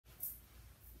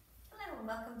and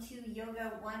welcome to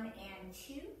Yoga 1 and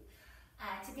 2.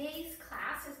 Today's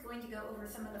class is going to go over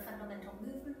some of the fundamental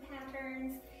movement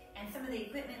patterns and some of the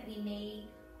equipment we may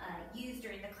use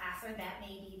during the class or that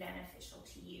may be beneficial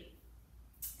to you.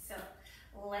 So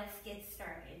let's get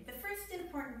started. The first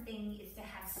important thing is to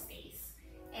have space,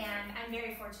 and I'm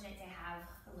very fortunate to have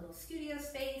a little studio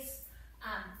space.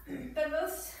 But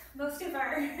most of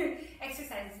our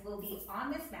exercises will be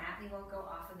on this mat. We won't go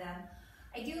off of them.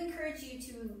 I do encourage you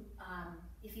to,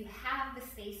 if you have the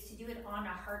space, to do it on a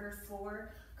harder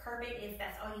floor. Carpet, if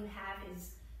that's all you have,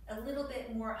 is a little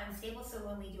bit more unstable, so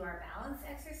when we do our balance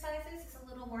exercises, it's a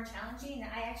little more challenging.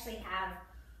 I actually have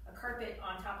a carpet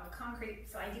on top of concrete,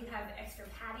 so I do have extra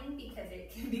padding because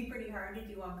it can be pretty hard to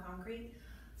do on concrete.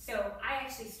 So I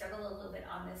actually struggle a little bit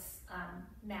on this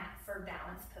mat for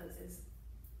balance poses.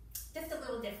 Just a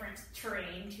little different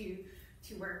terrain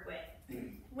to work with.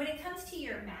 When it comes to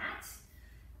your mat,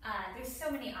 there's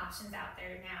so many options out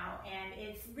there now, and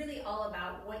it's really all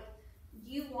about what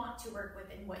you want to work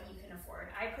with and what you can afford.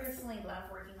 I personally love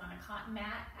working on a cotton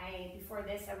mat. Before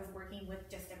this, I was working with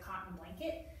just a cotton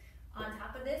blanket on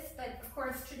top of this, but of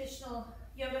course, traditional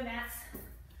yoga mats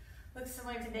look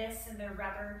similar to this, and they're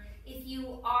rubber. If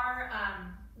you are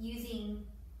using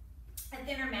a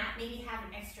thinner mat, maybe have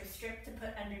an extra strip to put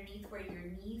underneath where your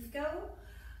knees go,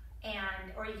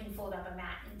 or you can fold up a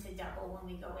mat into double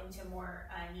when we go into more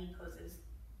knee poses.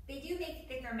 They do make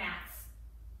thicker mats,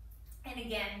 and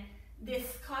again,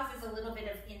 this causes a little bit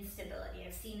of instability.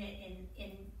 I've seen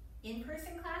it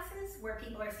in-person classes where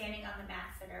people are standing on the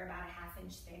mats that are about a ½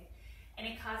 inch thick, and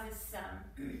it causes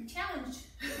some challenge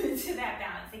to that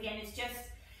balance. Again, it's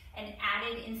just an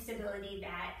added instability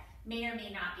that may or may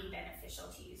not be beneficial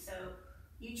to you. So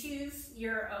you choose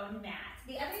your own mat.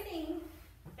 The other thing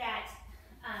that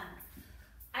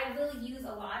I will use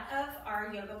a lot of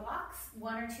are yoga blocks,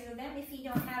 1 or 2 of them. If you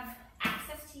don't have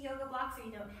access to yoga blocks or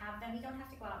you don't have them, you don't have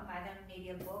to go out and buy them, maybe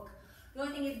a book. The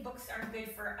only thing is books aren't good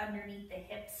for underneath the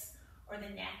hips or the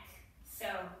neck. So,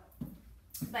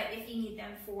 but if you need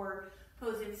them for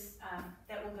poses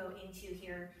that we'll go into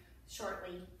here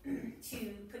shortly to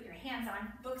put your hands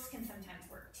on, books can sometimes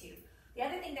work too. The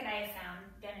other thing that I have found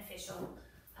beneficial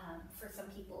for some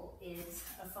people is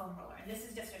a foam roller. And this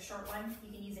is just a short one.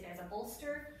 You can use it as a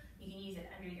bolster. You can use it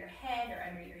under your head or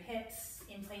under your hips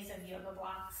in place of yoga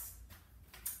blocks.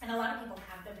 And a lot of people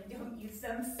have them and don't use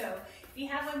them. So if you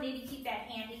have one, maybe keep that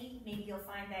handy. Maybe you'll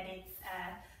find that it's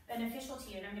beneficial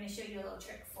to you. And I'm going to show you a little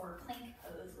trick for plank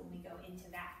pose when we go into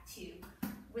that too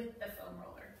with the foam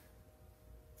roller.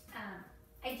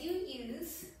 I do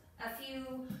use a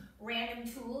few random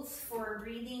tools for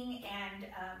breathing and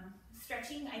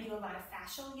stretching. I do a lot of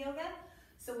fascial yoga,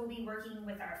 so we'll be working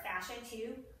with our fascia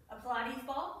too. A Pilates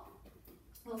ball,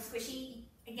 a little squishy.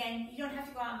 Again, you don't have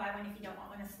to go out and buy one if you don't want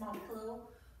one. A small pillow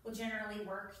will generally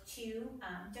work too.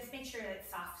 Just make sure that it's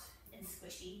soft and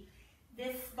squishy.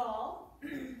 This ball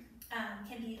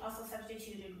can be also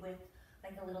substituted with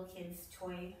like a little kid's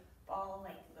toy ball,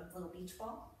 like a little beach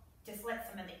ball. Just let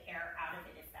some of the air out of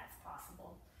it if that's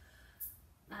possible.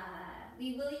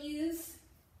 We will use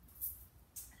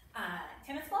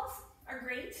tennis balls are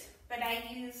great, but I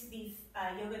use these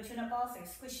yoga tune-up balls. They're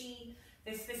squishy,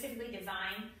 they're specifically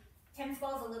designed. Tennis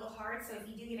ball is a little hard, so if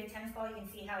you do get a tennis ball, you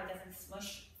can see how it doesn't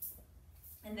smush,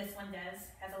 and this one does,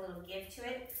 has a little give to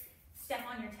it. Step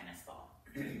on your tennis ball.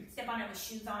 Step on it with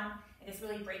shoes on, and just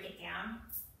really break it down.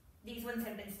 These ones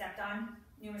have been stepped on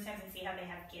numerous times, and see how they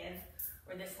have give,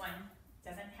 where this one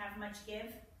doesn't have much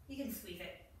give. You can squeeze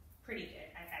it pretty good.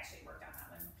 I've actually worked on that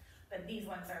one, but these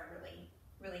ones are really,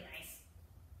 really nice.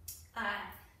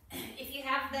 If you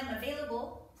have them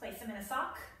available, place them in a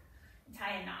sock and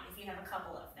tie a knot if you have a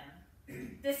couple of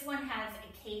them. This one has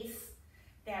a case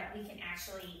that we can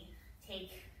actually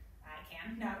take,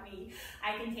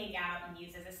 I can take out and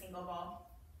use as a single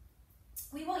ball.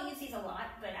 We won't use these a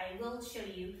lot, but I will show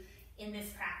you in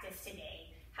this practice today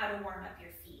how to warm up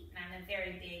your feet. And I'm a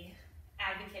very big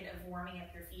advocate of warming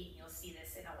up your feet, and you'll see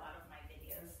this in a lot of my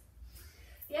videos.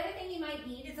 The other thing you might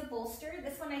need is a bolster.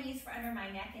 This one I use for under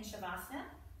my neck in Shavasana.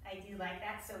 I do like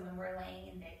that, so when we're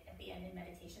laying at the end in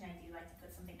meditation, I do like to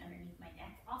put something underneath my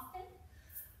neck often.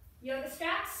 Yoga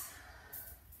straps,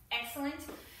 excellent.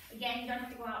 Again, you don't have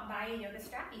to go out and buy a yoga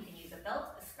strap. You can use a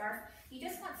belt, a scarf. You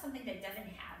just want something that doesn't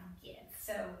have give.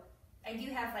 So I do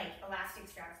have like elastic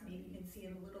straps. Maybe you can see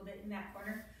them a little bit in that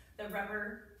corner. The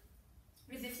rubber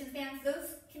resistance bands,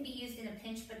 those can be used in a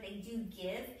pinch, but they do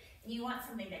give, and you want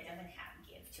something that doesn't have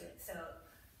give to it. So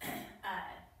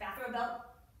bathrobe belt,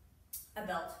 a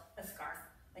belt, a scarf,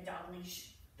 a dog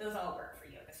leash, those all work for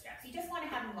yoga straps. You just want to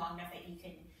have them long enough that you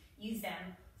can use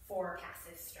them for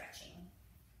passive stretching.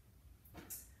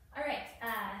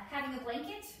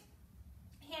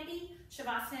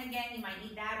 Shavasana again, you might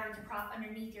need that or to prop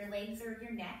underneath your legs or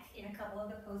your neck in a couple of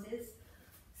the poses.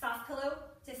 Soft pillow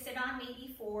to sit on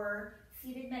maybe for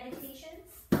seated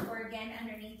meditations, or again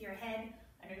underneath your head,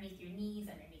 underneath your knees,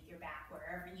 underneath your back,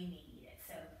 wherever you may need it.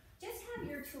 So just have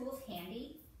your tools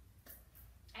handy.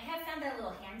 I have found that a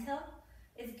little handheld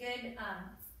is good,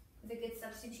 is a good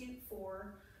substitute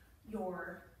for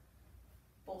your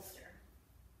bolster.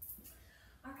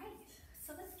 All right,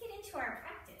 so let's get into our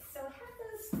practice. So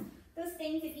have those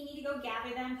things, if you need to go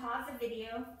gather them, pause the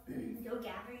video, go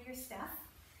gather your stuff,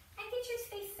 and get your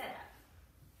space set up.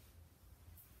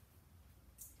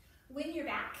 When you're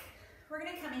back, we're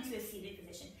going to come into a seated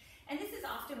position, and this is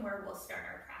often where we'll start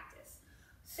our practice.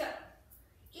 So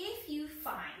if you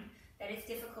find that it's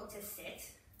difficult to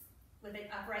sit with an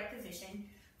upright position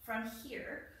from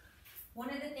here, one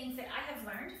of the things that I have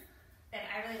learned that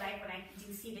I really like when I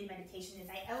do seated meditation is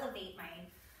I elevate my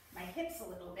hips a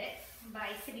little bit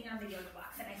by sitting on the yoga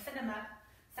blocks, and I set them up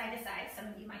side to side. Some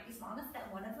of you might be small enough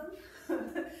that one of them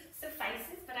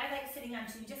suffices, but I like sitting on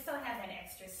two just so I have that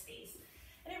extra space.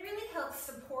 And it really helps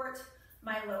support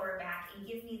my lower back and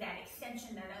give me that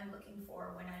extension that I'm looking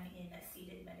for when I'm in a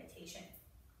seated meditation.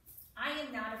 I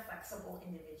am not a flexible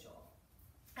individual.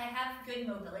 I have good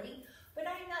mobility, but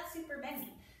I'm not super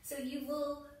bendy. So you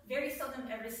will very seldom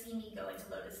ever see me go into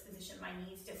lotus position. My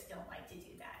knees just don't like to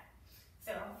do that.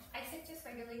 So I sit just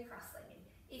regularly cross-legged.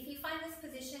 If you find this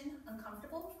position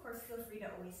uncomfortable, of course, feel free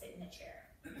to always sit in a chair.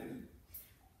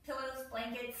 Pillows,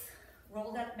 blankets,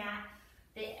 rolled up mat,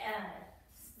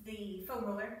 the foam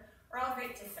roller are all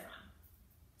great to sit on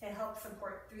to help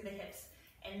support through the hips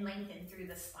and lengthen through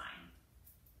the spine.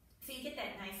 So you get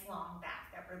that nice long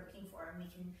back that we're looking for, and we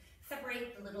can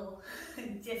separate the little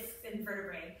discs and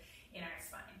vertebrae in our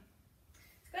spine.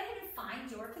 So go ahead and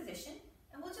find your position,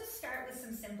 and we'll just start with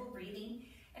some simple breathing.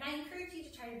 And I encourage you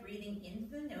to try breathing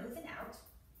into the nose and out.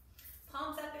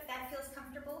 Palms up if that feels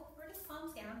comfortable, or just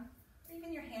palms down, or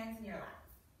even your hands in your lap.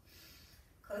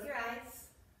 Close your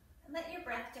eyes, and let your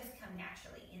breath just come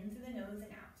naturally in through the nose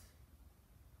and out.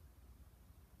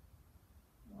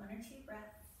 1 or 2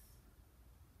 breaths.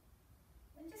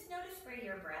 And just notice where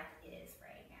your breath is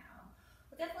right now.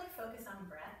 We'll definitely focus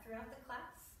on breath throughout the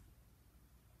class.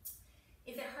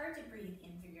 Is it hard to breathe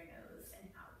in through your nose and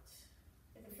out?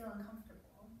 Does it feel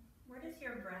uncomfortable? Where does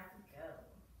your breath go?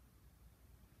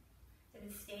 Does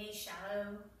it stay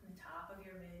shallow on the top of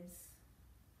your ribs?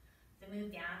 Does it move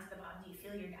down to the bottom? Do you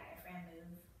feel your diaphragm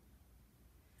move?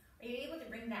 Are you able to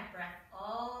bring that breath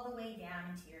all the way down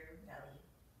into your belly,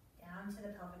 down to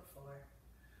the pelvic floor,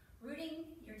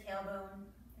 rooting your tailbone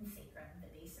and sacrum, the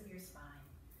base of your spine,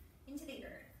 into the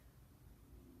earth?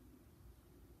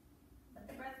 Let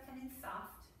the breath come in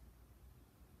soft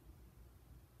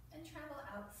and travel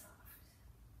out soft.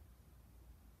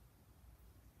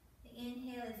 The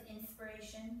inhale is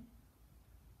inspiration.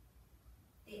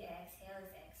 The exhale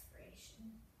is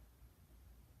expiration.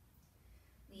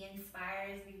 We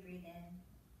inspire as we breathe in.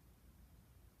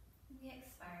 We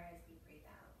expire as we breathe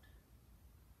out.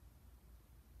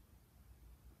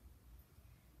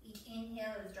 Each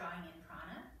inhale is drawing in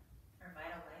prana, our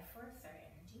vital life force, our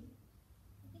energy.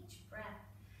 Each breath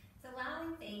is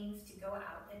allowing things to go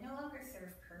out that no longer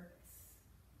serve purpose.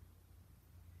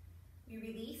 We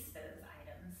release those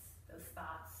items, those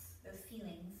thoughts, those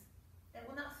feelings that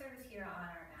will not serve us here on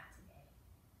our mat today.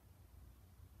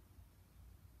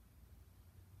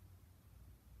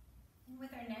 And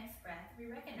with our next breath,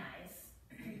 we recognize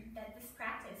that this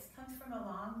practice comes from a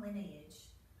long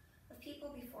lineage of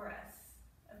people before us,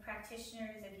 of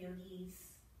practitioners, of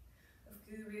yogis, of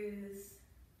gurus,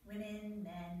 women,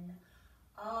 men,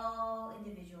 all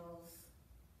individuals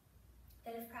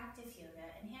that have practiced yoga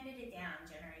and handed it down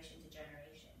generation to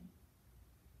generation.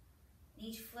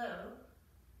 Each flow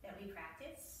that we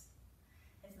practice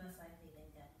has most likely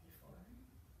been done before.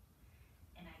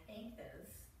 And I thank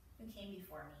those who came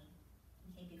before me and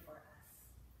came before us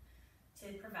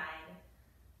to provide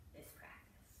this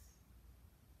practice.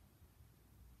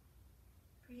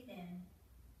 Breathe in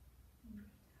and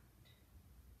breathe out.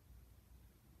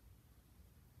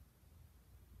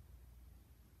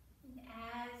 And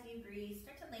as you breathe,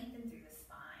 start to lengthen through the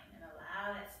spine and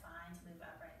allow that spine to move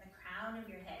upright. The crown of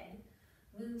your head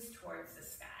moves towards the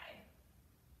sky.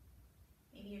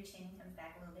 Maybe your chin comes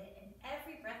back a little bit, and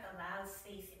every breath allows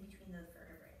space in between those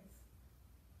vertebrae.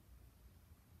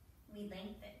 We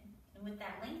lengthen, and with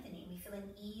that lengthening, we feel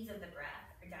an ease of the breath.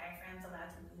 Our diaphragm's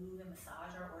allowed to move and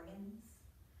massage our organs.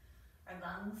 Our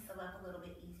lungs fill up a little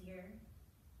bit easier.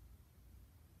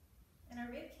 And our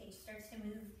rib cage starts to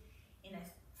move in a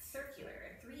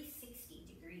circular 360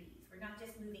 degrees. We're not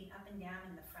just moving up and down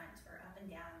in the front or up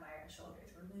and down by our shoulders.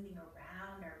 We're we're moving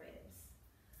around our ribs,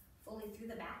 fully through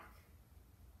the back,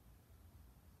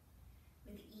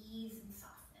 with ease and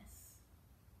softness.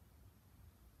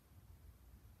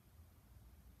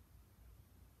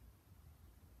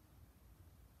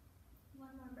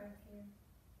 One more breath here.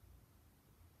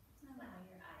 Allow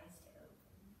your eyes to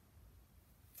open.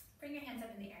 Bring your hands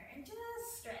up in the air and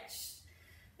just stretch.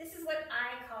 This is what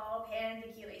I call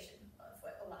pandiculation. Well, it's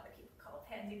what a lot of people call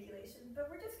pandiculation,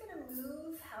 but we're just gonna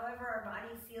move however our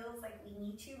body feels like we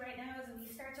need to right now as we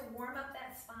start to warm up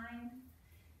that spine.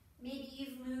 Maybe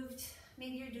you've moved,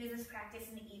 maybe you're doing this practice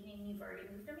in the evening, you've already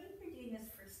moved, or maybe you're doing this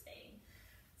first thing.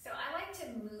 So I like to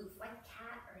move like a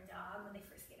cat or a dog when they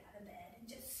first get out of bed and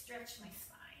just stretch my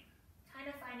spine, kind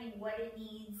of finding what it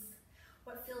needs,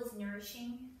 what feels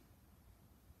nourishing.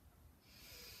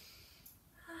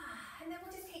 And then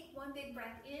we'll just take one big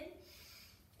breath in,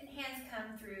 and hands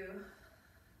come through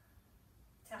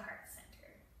to heart center.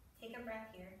 Take a breath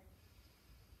here.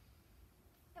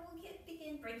 And we'll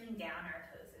begin breaking down our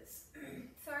poses.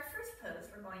 So our first pose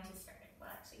we're going to start in,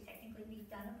 well actually technically we've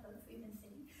done a pose, we've been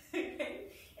sitting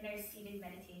in our seated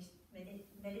meditation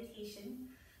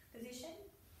position.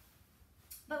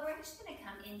 But we're actually going to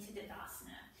come into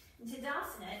Tadasana. And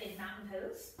Tadasana is mountain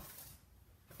pose.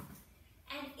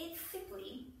 And it's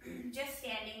simply just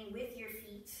standing with your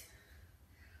feet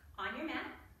on your mat,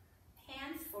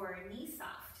 hands forward, knees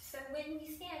soft. So when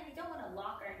we stand, we don't want to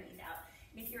lock our knees out.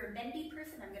 And if you're a bendy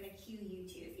person, I'm going to cue you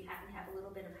to. If you happen to have a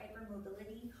little bit of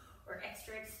hypermobility or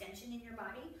extra extension in your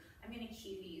body, I'm going to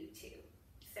cue you to.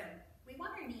 So we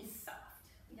want our knees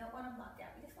soft. We don't want them locked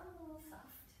out. We just want them a little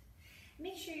soft.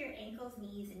 Make sure your ankles,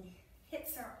 knees, and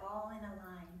hips are all in a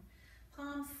line.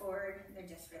 Palms forward, they're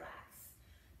just relaxed.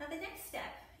 Now the next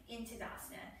step in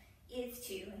Tadasana is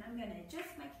to, and I'm going to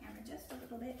adjust my camera just a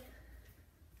little bit.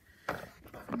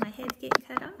 My head's getting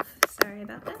cut off. Sorry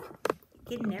about that.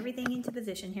 Getting everything into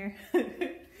position here.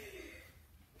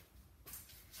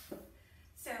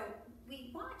 So we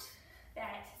want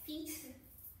that feet,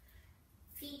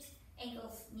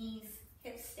 ankles, knees,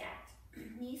 hips stacked,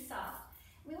 knees soft.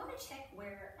 We want to check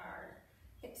where our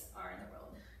hips are in the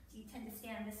world. Do you tend to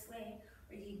stand this way,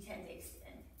 or do you tend to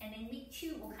extend? And in week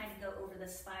 2, we'll kind of go over the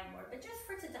spine more. But just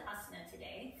for Tadasana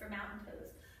today, for mountain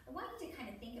pose, I want you to kind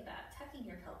of think about tucking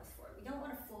your pelvis forward. We don't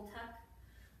want a full tuck,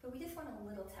 but we just want a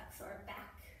little tuck so our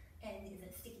back end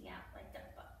isn't sticking out like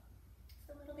duck butt. Just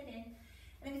a little bit in.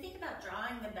 And then we think about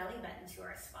drawing the belly button to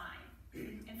our spine.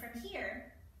 And from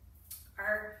here,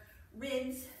 our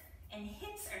ribs and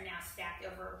hips are now stacked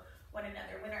over one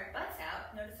another. When our butt's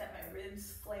out, notice that my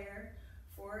ribs flare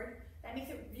forward. That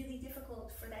makes it really difficult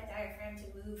for that diaphragm to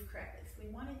move correctly. So we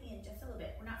want it in just a little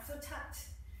bit. We're not so tucked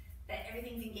that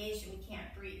everything's engaged and we can't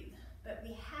breathe. But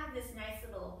we have this nice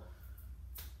little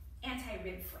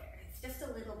anti-rib flare. It's just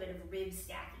a little bit of rib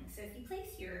stacking. So if you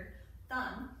place your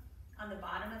thumb on the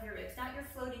bottom of your ribs, not your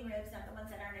floating ribs, not the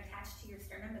ones that aren't attached to your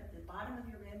sternum, but the bottom of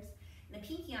your ribs, and the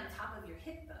pinky on top of your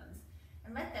hip bones,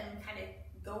 and let them kind of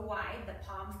go wide, the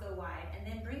palms go wide, and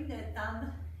then bring the thumb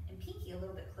and pinky a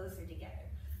little bit closer together.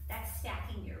 That's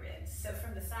stacking your ribs. So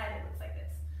from the side, it looks like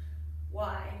this.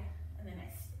 Wide, and then I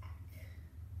stack.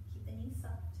 Keep the knees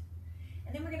soft.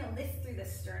 And then we're gonna lift through the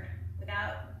sternum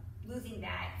without losing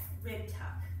that rib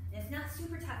tuck. And it's not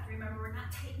super tucked, remember, we're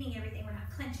not tightening everything, we're not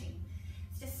clenching.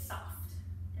 It's just soft.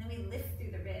 And then we lift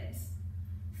through the ribs.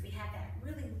 So we have that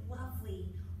really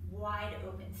lovely, wide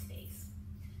open space.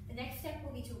 The next step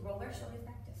will be to roll our shoulders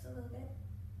back just a little bit.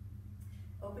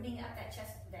 Opening up that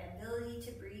chest, that ability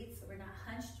to breathe, so we're not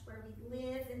hunched where we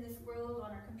live in this world, on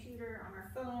our computer, on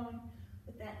our phone,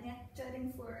 with that neck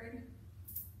jutting forward.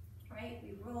 Right,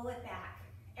 we roll it back.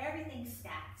 Everything's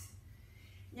stacked.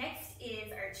 Next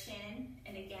is our chin,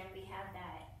 and again, we have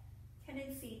that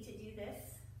tendency to do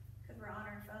this because we're on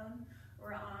our phone,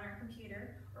 or on our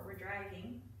computer, or we're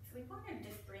driving. So we want to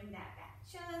just bring that back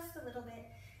just a little bit,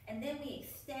 and then we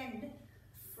extend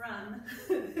from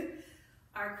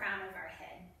our crown of our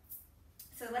head.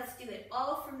 So let's do it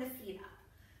all from the feet up.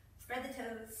 Spread the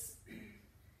toes,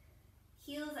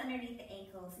 heels underneath the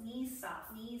ankles, knees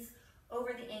soft, knees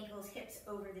over the ankles, hips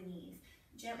over the knees.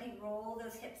 Gently roll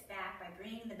those hips back by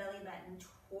bringing the belly button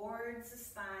towards the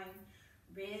spine,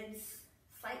 ribs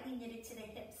slightly knitted to the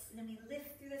hips, and then we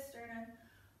lift through the sternum,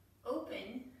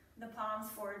 open the palms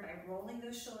forward by rolling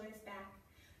those shoulders back,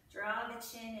 draw the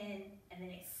chin in, and then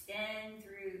extend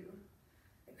through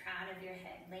the crown of your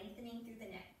head, lengthening through the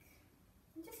neck.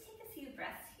 And just take a few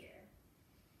breaths here.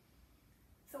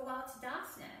 So while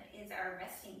Tadasana is our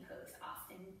resting pose,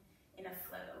 often in a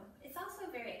flow, it's also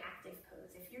a very active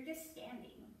pose. If you're just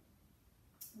standing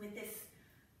with this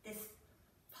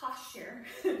posture,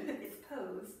 this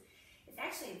pose, it's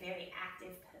actually a very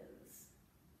active pose.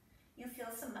 You'll feel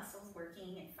some muscles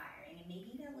working and firing, and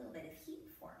maybe even a little bit of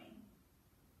heat forming.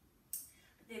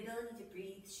 But the ability to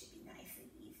breathe should be nice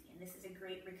and easy, and this is a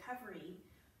great recovery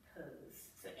pose.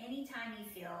 So anytime you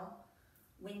feel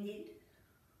winded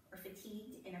or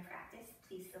fatigued in a practice,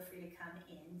 please feel free to come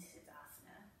into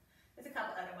Tadasana. There's a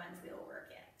couple other ones we'll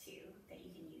work at too that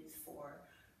you can use for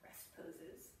rest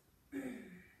poses.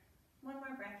 One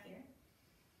more breath here.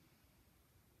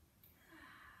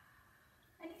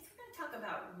 And next we're going to talk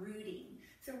about rooting.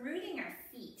 So rooting our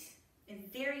feet is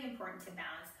very important to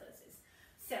balance poses.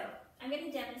 So I'm going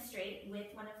to demonstrate with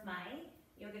one of my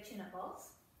yoga chin-up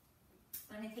balls.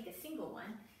 I'm going to take a single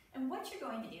one, and what you're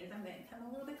going to do is I'm going to come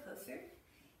a little bit closer.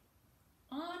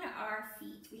 On our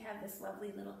feet, we have this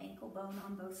lovely little ankle bone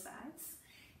on both sides,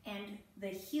 and the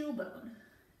heel bone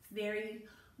is very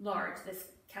large. This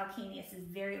calcaneus is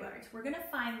very large. We're going to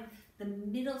find the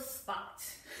middle spot,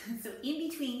 so in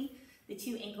between the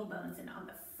two ankle bones and on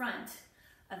the front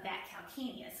of that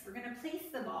calcaneus, we're going to place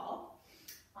the ball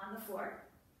on the floor,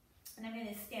 and I'm going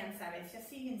to stand sideways just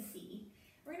so you can see.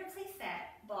 We're going to place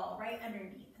that ball right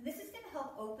underneath, and this is going to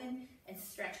help open and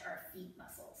stretch our feet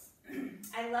muscles.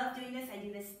 I love doing this. I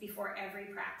do this before every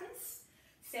practice,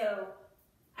 so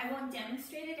I won't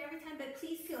demonstrate it every time, but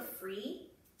please feel free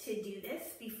to do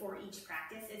this before each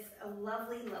practice. It's a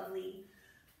lovely, lovely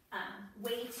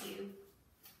way to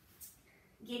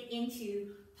get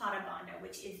into Pada Bandha,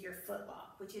 which is your foot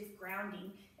lock, which is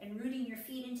grounding and rooting your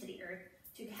feet into the earth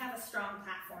to have a strong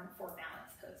platform for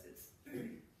balance poses.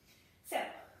 So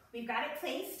we've got it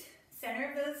placed,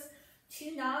 center of those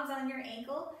two knobs on your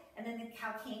ankle, and then the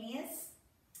calcaneus,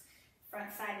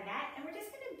 front side of that, and we're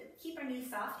just going to keep our knees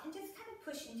soft and just kind of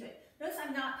push into it. Notice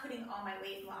I'm not putting all my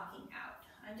weight locking out.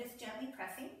 I'm just gently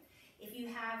pressing. If you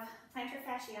have plantar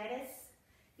fasciitis,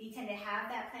 you tend to have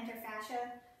that plantar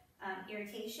fascia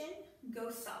irritation,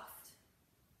 go soft.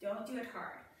 Don't do it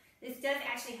hard. This does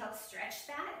actually help stretch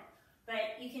that,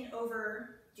 but you can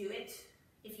overdo it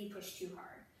if you push too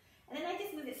hard. And then I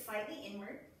just move it slightly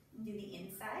inward and do the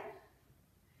inside.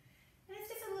 And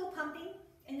it's just a little pumping.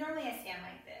 And normally I stand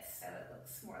like this, so it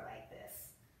looks more like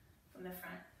this from the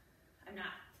front. I'm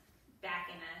not back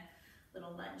in a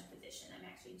little lunge position. I'm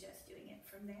actually just doing it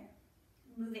from there.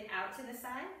 Move it out to the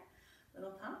side,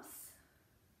 little pumps.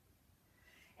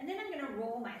 And then I'm going to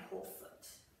roll my whole foot.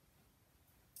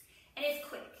 And it's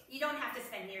quick. You don't have to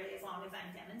spend nearly as long as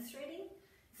I'm demonstrating.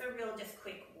 It's a real just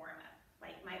quick warm up.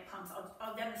 Like my pumps,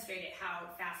 I'll demonstrate it how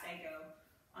fast I go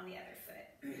on the other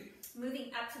foot.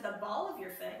 Moving up to the ball of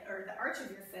your foot, or the arch of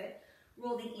your foot,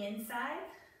 roll the inside,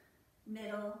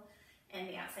 middle, and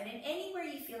the outside. And anywhere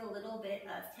you feel a little bit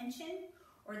of tension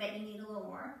or that you need a little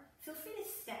more, feel free to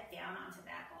step down onto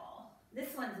that ball.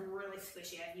 This one's really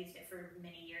squishy. I've used it for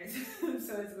many years,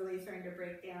 so it's really starting to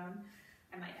break down.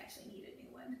 I might actually need a new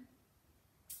one.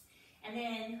 And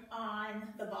then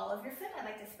on the ball of your foot, I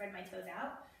like to spread my toes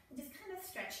out and just kind of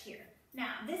stretch here.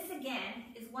 Now, this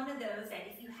again is one of those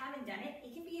that if you haven't done it,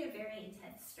 it can be a very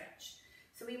intense stretch.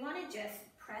 So we want to just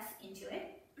press into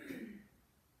it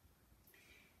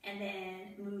and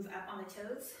then move up on the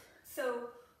toes.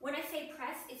 So when I say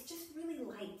press, it's just really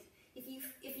light. If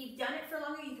you've done it for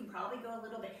longer, you can probably go a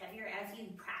little bit heavier as you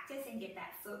practice and get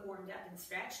that foot warmed up and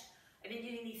stretched. I've been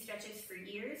doing these stretches for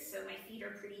years, so my feet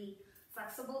are pretty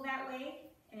flexible that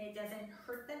way, and it doesn't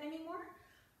hurt them anymore.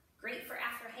 Great for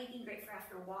after hiking, great for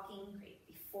after walking, great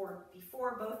before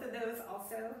both of those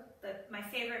also. But my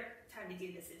favorite time to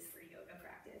do this is for yoga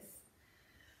practice.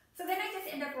 So then I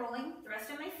just end up rolling the rest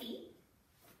of my feet.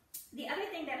 The other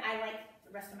thing that I like,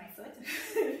 the rest of my foot,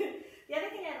 the other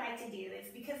thing I like to do is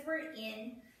because we're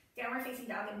in downward facing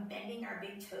dog and bending our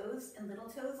big toes and little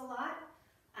toes a lot,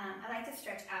 I like to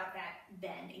stretch out that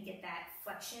bend and get that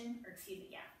flexion, or excuse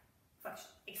me,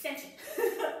 extension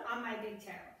on my big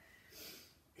toe.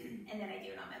 And then I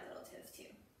do it on my little toes too.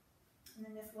 And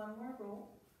then just one more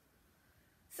roll.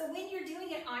 So when you're doing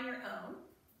it on your own,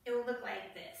 it will look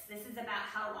like this. This is about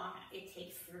how long it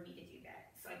takes for me to do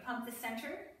that. So I pump the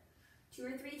center 2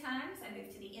 or 3 times. I move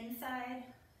to the inside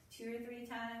 2 or 3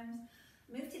 times.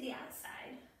 Move to the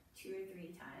outside 2 or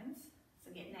 3 times. So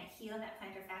getting that heel, that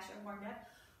plantar fascia warmed up.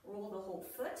 Roll the whole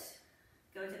foot.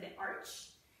 Go to the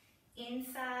arch.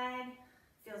 Inside.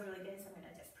 Feels really good, so I'm going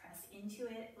to just press into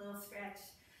it. Little stretch.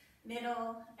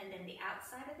 Middle, and then the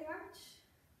outside of the arch.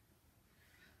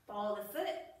 Ball of the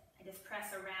foot, I just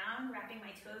press around, wrapping my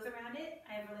toes around it.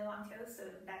 I have really long toes, so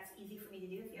that's easy for me to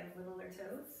do if you have littler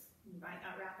toes. You might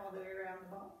not wrap all the way around the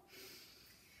ball.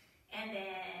 And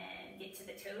then get to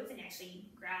the toes and actually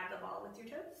grab the ball with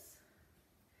your toes.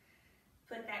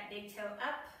 Put that big toe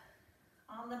up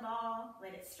on the ball,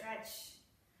 let it stretch,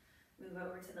 Move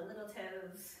over to the little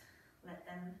toes, let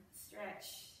them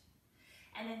stretch,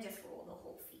 and then just roll the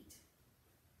whole feet.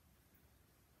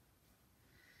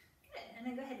 Good, and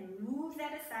then go ahead and move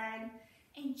that aside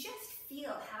and just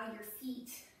feel how your feet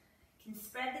can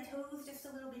spread the toes just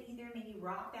a little bit either, maybe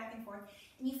rock back and forth.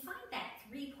 And you find that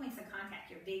 3 points of contact,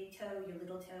 your big toe, your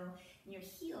little toe, and your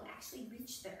heel actually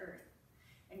reach the earth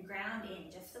and ground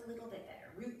in just a little bit better.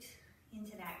 Root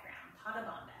into that ground, Pada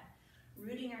Bandha,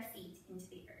 rooting our feet into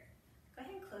the earth. Go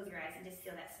ahead and close your eyes and just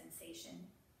feel that sensation.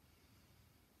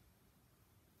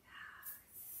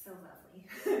 So lovely.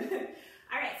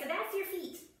 All right, so that's your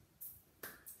feet.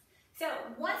 So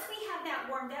once we have that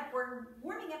warmed up, we're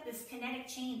warming up this kinetic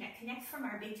chain that connects from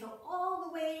our big toe all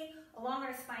the way along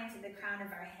our spine to the crown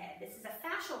of our head. This is a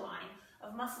fascial line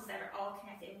of muscles that are all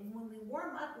connected. And when we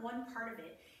warm up one part of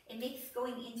it, it makes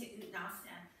going into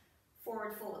Uttanasana,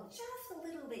 forward fold, just a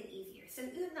little bit easier. So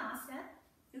Uttanasana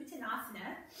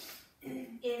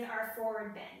is our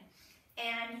forward bend.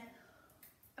 And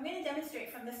I'm going to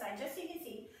demonstrate from this side just so you can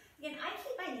see. Again, I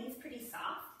keep my knees pretty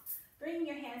soft. Bring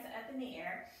your hands up in the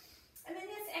air. And then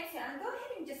just exhale, and go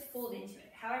ahead and just fold into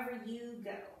it, however you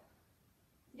go.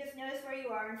 Just notice where you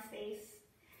are in space,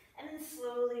 and then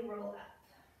slowly roll up.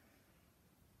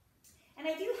 And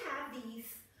I do have these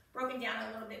broken down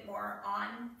a little bit more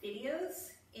on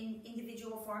videos in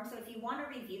individual form, so if you want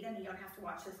to review them, you don't have to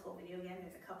watch this whole video again.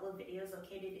 There's a couple of videos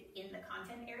located in the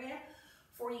content area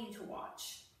for you to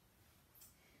watch.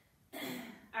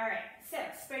 All right, so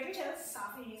spread your toes,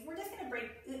 soften your knees. We're just going to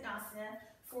break Uttanasana,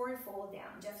 forward fold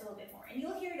down just a little bit more. And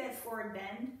you'll hear it as forward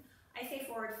bend. I say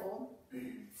forward fold.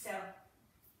 So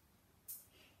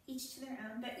each to their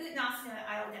own. But Uttanasana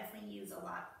I will definitely use a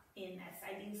lot in this.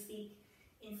 I do speak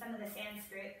in some of the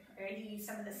Sanskrit, or I do use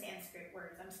some of the Sanskrit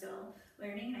words. I'm still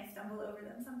learning and I stumble over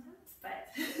them sometimes,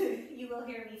 but you will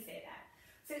hear me say that.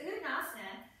 So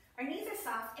Uttanasana, our knees are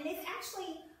soft, and it's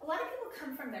actually, a lot of people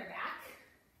come from their back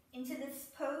into this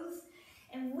pose.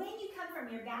 And when you come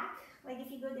from your back, like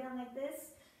if you go down like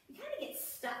this, you kind of get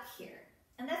stuck here.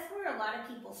 And that's where a lot of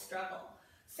people struggle.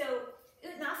 So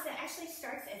Uttanasana actually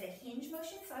starts as a hinge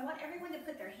motion. So I want everyone to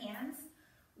put their hands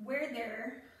where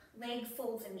their leg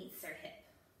folds and meets their hip.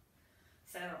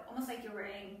 So almost like you're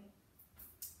wearing,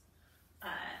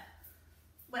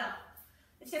 well,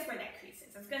 it's just where that crease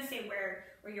is. I was going to say where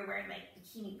you're wearing like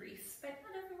bikini briefs, but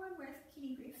not everyone wears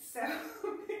bikini briefs. So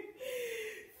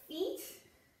feet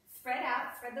spread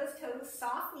out, spread those toes,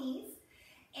 soft knees.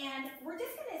 And we're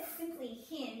just going to simply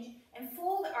hinge and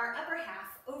fold our upper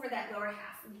half over that lower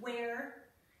half where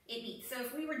it meets. So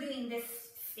if we were doing this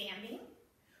standing,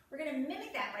 we're going to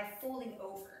mimic that by folding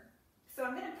over. So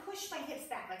I'm going to push my hips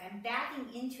back like I'm backing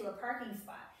into a parking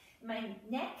spot. My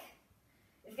neck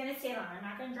is going to stay long. I'm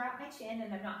not going to drop my chin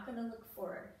and I'm not going to look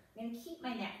forward. I'm going to keep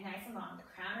my neck nice and long, the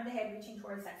crown of the head reaching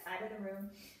towards that side of the room,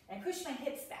 and I push my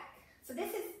hips back. So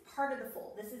this is part of the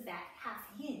fold. This is that half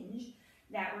hinge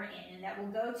that we're in and that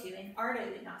we'll go to in Ardha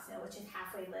Uttanasana, which is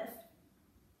halfway lift.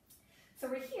 So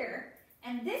we're here,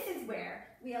 and this is where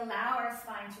we allow our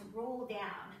spine to roll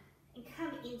down and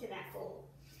come into that fold.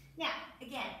 Now,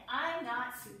 again, I'm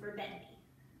not super bendy.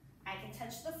 I can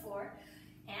touch the floor,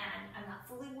 and I'm not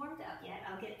fully warmed up yet.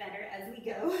 I'll get better as we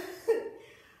go.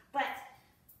 But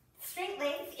straight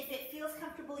legs, if it feels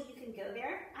comfortable, you can go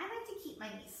there. I like to keep my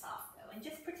knees soft, though, and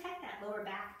just protect that lower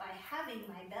back by having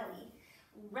my belly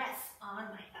rest on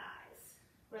my thighs.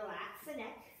 Relax the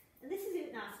neck. And this is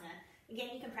Uttanasana. Again,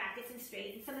 you can practice in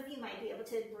straight, and some of you might be able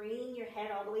to bring your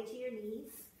head all the way to your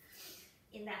knees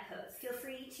in that pose. Feel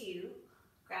free to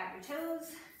grab your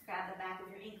toes, grab the back of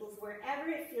your ankles, wherever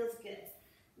it feels good.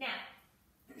 Now,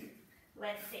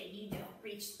 let's say you don't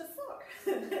reach the floor.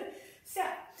 So,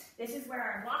 this is where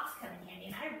our blocks come in handy,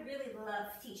 and I really love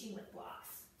teaching with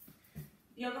blocks.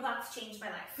 Yoga blocks changed my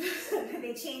life.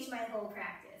 They changed my whole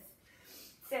practice.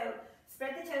 So,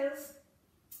 spread the toes,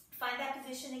 find that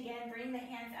position again, bring the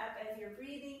hands up as you're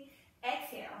breathing,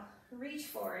 exhale, reach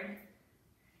forward,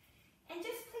 and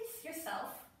just place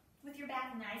yourself with your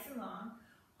back nice and long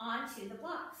onto the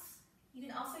blocks. You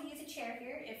can also use a chair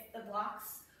here if the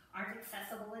blocks aren't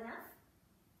accessible enough.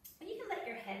 And you can let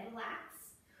your head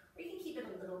relax, or you can keep it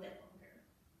a little bit longer.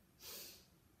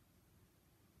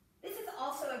 This is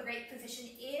also a great position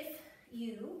if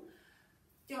you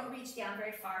don't reach down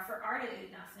very far for Ardha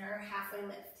Uttanasana or halfway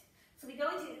lift. So we go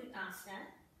into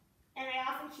Uttanasana, and I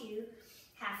often cue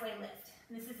halfway lift.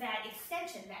 And this is that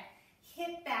extension, that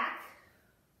hip back,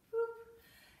 whoop,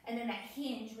 and then that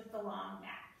hinge with the long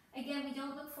back. Again, we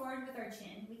don't look forward with our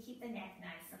chin. We keep the neck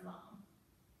nice and long.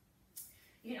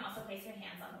 You can also place your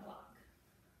hands on the block.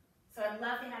 So I'd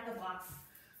love to have the blocks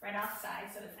right off side,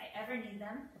 so if I ever need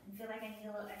them and feel like I need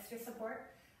a little extra support,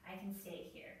 I can stay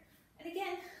here. And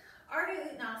again, Ardha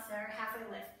Uttanasana, or halfway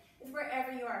lift, is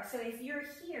wherever you are. So if you're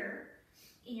here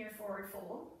in your forward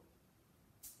fold,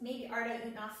 maybe Ardha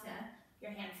Uttanasana,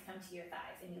 your hands come to your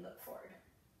thighs and you look forward.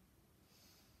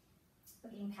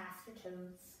 Looking past your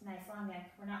toes, nice long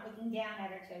neck. We're not looking down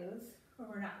at our toes, or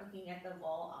we're not looking at the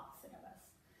wall opposite of us.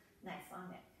 Nice long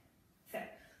neck. So,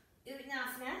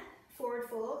 Uttanasana, forward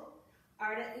fold.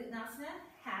 Ardha Uttanasana,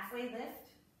 halfway lift.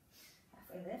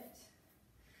 Halfway lift.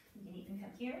 You can even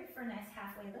come here for a nice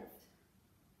halfway lift.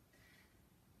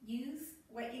 Use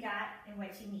what you got and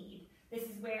what you need. This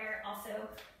is where also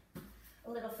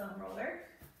a little foam roller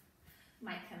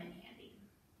might come in handy.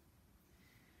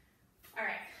 All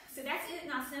right, so that's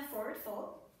Uttanasana, forward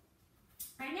fold.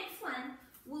 Our next one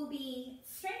will be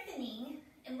strengthening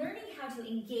and learning how to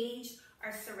engage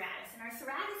our serratus. And our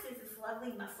serratus is this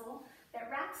lovely muscle that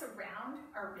wraps around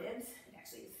our ribs. It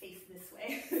actually is faced this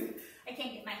way. I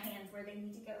can't get my hands where they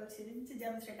need to go to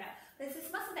demonstrate that. But it's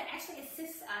this muscle that actually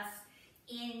assists us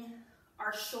in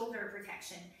our shoulder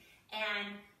protection.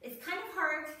 And it's kind of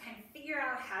hard to kind of figure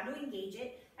out how to engage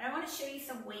it. And I want to show you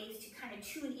some ways to kind of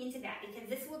tune into that, because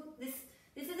this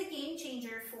is a game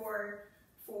changer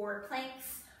for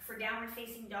planks, for downward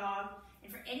facing dog,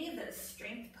 and for any of those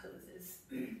strength poses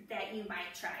that you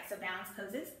might try. So balance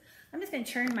poses. I'm just going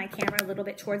to turn my camera a little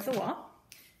bit towards the wall.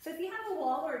 So if you have a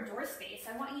wall or a door space,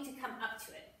 I want you to come up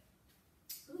to it.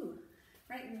 Ooh,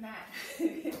 right in that.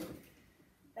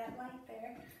 That light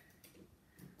there.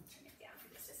 Turn it down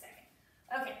for just a second.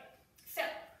 Okay, so,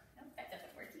 nope, that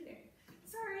doesn't work either.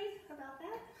 Sorry about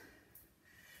that.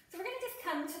 So we're going to just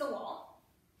come to the wall,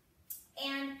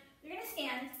 and you're going to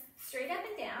stand straight up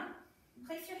and down.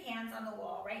 Place your hands on the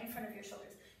wall right in front of your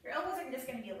shoulders. Your elbows are just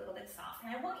going to be a little bit soft,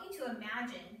 and I want you to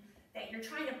imagine that you're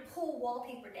trying to pull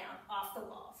wallpaper down off the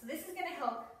wall. So this is going to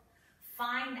help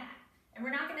find that. And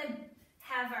we're not going to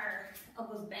have our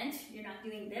elbows bent. You're not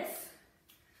doing this.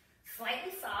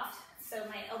 Slightly soft, so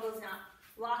my elbow's not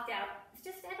locked out. It's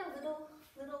just at a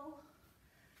little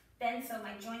bend so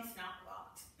my joint's not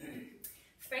locked.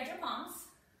 Spread your palms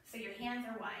so your hands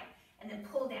are wide, and then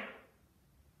pull down.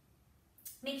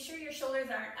 Make sure your shoulders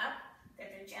aren't up,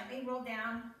 that they're gently rolled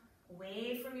down,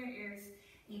 away from your ears.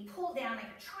 And you pull down like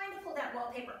you're trying to pull that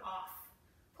wallpaper off.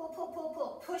 Pull, pull, pull,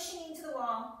 pull, pushing into the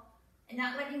wall and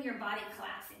not letting your body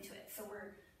collapse into it. So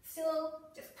we're still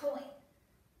just pulling.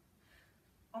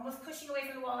 Almost pushing away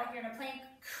from the wall like you're in a plank.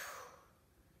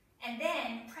 And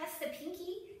then press the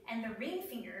pinky and the ring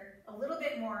finger a little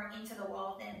bit more into the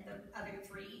wall than the other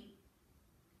three.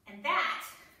 And that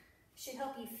should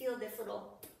help you feel this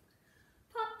little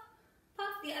pop,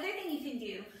 pop. The other thing you can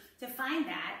do to find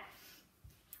that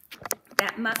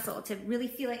muscle, to really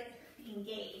feel it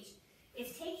engage,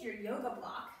 is take your yoga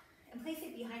block and place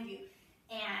it behind you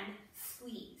and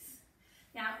squeeze.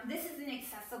 Now, this isn't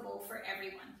accessible for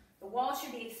everyone. The wall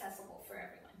should be accessible for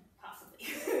everyone, possibly,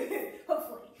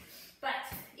 hopefully.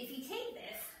 But if you take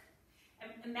this,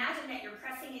 imagine that you're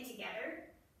pressing it together,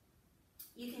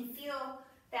 you can feel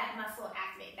that muscle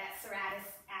activate, that serratus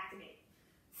activate.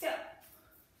 So,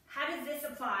 how does this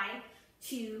apply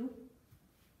to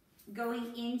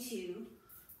going into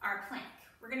our plank?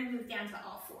 We're going to move down to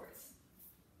all fours.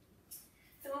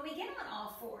 So when we get on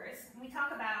all fours, and we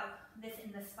talk about this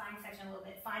in the spine section a little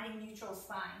bit, finding neutral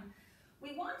spine,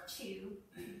 we want to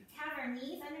have our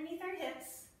knees underneath our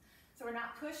hips, so we're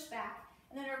not pushed back,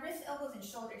 and then our wrists, elbows, and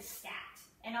shoulders stacked.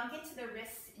 And I'll get to the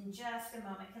wrists in just a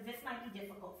moment, because this might be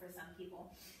difficult for some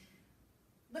people.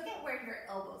 Look at where your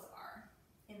elbows are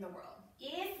in the world.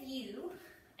 If you,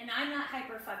 and I'm not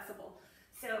hyper flexible,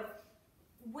 so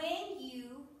when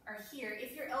you are here,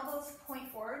 if your elbows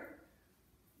point forward,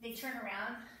 they turn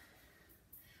around,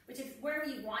 which is wherever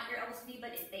you want your elbows to be,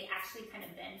 but if they actually kind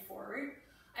of bend forward,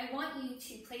 I want you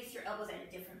to place your elbows at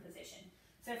a different position.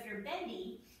 So if you're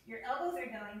bendy, your elbows are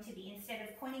going to be, instead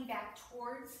of pointing back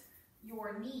towards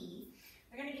your knee,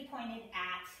 they're going to be pointed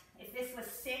at, if this was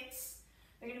 6,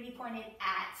 they're going to be pointed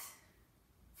at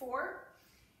 4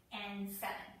 and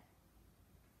 7.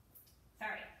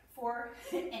 Sorry, 4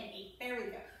 and 8. There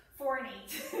we go. 4 and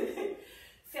 8.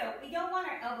 So we don't want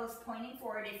our elbows pointing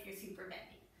forward if you're super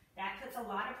bendy. That puts a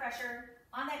lot of pressure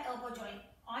on that elbow joint,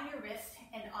 on your wrist,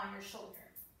 and on your shoulder.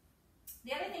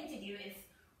 The other thing to do is,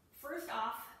 first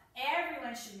off,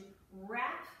 everyone should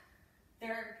wrap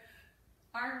their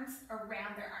arms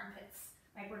around their armpits.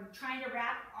 Like we're trying to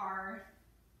wrap our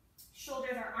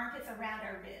shoulders, our armpits around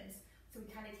our ribs. So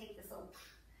we kind of take this little,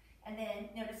 and then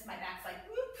notice my back's like,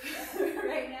 whoop,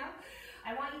 right now.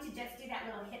 I want you to just do that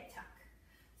little hip tuck.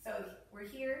 So we're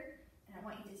here, and I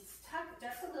want you to just tuck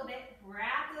just a little bit,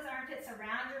 wrap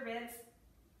around your ribs.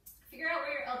 Figure out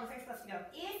where your elbows are supposed to go.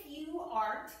 If you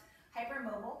aren't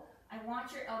hypermobile, I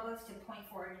want your elbows to point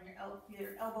forward and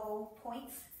your elbow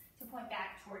points to point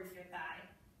back towards your thigh.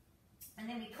 And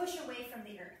then we push away from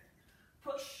the earth.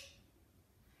 Push.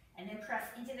 And then press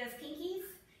into those pinkies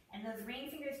and those ring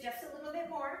fingers just a little bit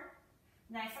more.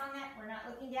 Nice on that. We're not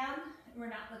looking down.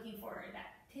 We're not looking forward.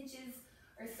 That pinches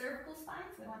our cervical spine,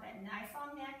 so we want that nice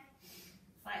long neck.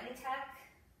 Slightly tuck.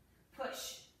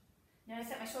 Push. Notice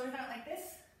that my shoulders aren't like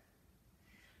this.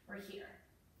 We're here.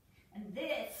 And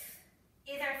this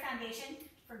is our foundation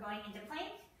for going into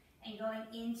plank and going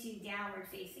into downward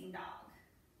facing dog.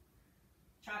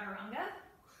 Chaturanga.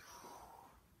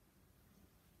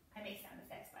 I make sound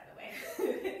effects, by the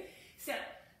way. So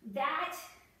that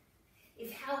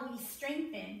is how we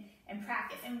strengthen and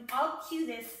practice. And I'll cue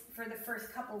this for the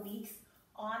first couple weeks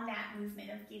on that movement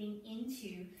of getting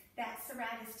into that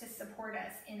serratus to support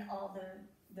us in all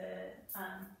the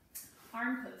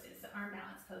arm poses, the arm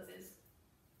balance poses.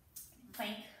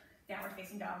 Plank, downward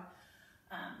facing dog,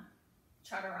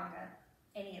 chaturanga,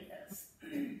 any of those.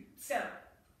 So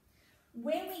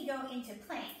when we go into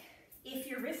plank, if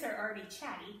your wrists are already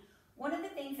chatty, one of the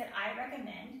things that I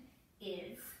recommend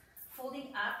is folding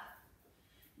up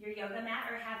your yoga mat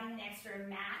or having an extra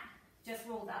mat just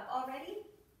rolled up already.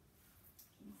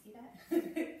 Can you see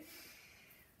that?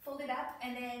 Fold it up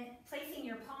and then placing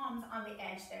your palms on the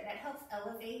edge there. That helps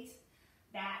elevate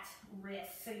that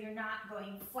wrist so you're not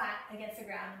going flat against the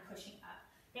ground and pushing up.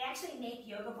 They actually make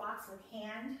yoga blocks with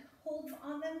hand holds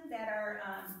on them that are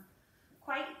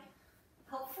quite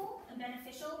helpful and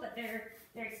beneficial, but they're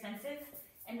expensive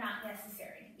and not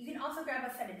necessary. You can also grab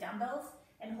a set of dumbbells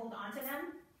and hold onto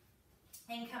them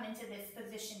and come into this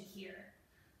position here.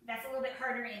 That's a little bit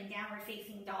harder in downward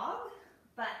facing dog,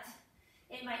 but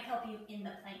it might help you in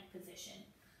the plank position.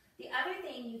 The other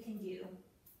thing you can do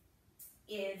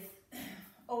is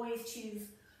always choose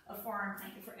a forearm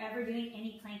plank. If we're ever doing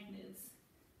any plank moves,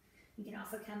 you can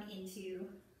also come into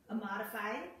a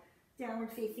modified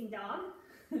downward facing dog.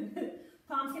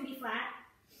 Palms can be flat,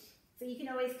 so you can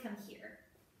always come here.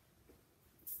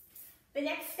 The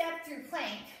next step through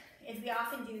plank is we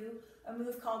often do a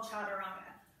move called chaturanga.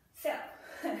 So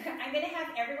I'm going to have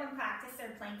everyone practice their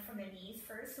plank from their knees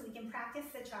first so we can practice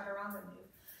the chaturanga move,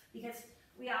 because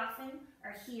we often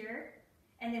are here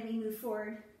and then we move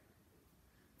forward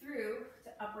through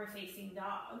to upward facing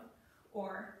dog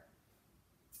or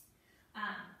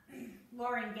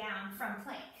lowering down from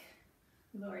plank.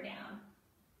 Lower down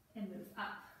and move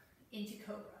up into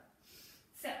cobra.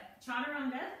 So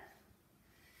chaturanga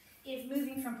is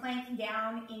moving from plank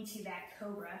down into that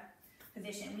cobra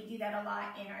position. We do that a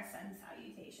lot in our sun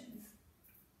salutations.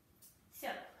 So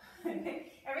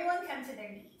everyone come to their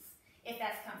knees if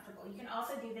that's comfortable. You can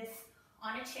also do this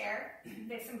on a chair.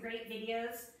 There's some great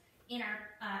videos in our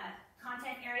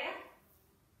content area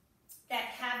that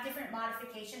have different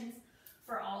modifications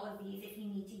for all of these if you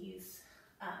need to use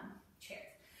chairs.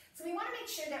 So we want to make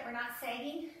sure that we're not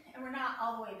sagging and we're not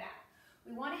all the way back.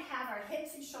 We want to have our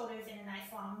hips and shoulders in a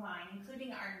nice long line,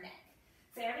 including our neck.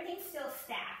 So everything's still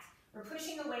stacked. We're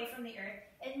pushing away from the earth.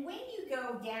 And when you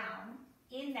go down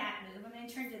in that move, I'm going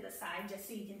to turn to the side just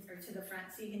so you can, or to the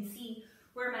front, so you can see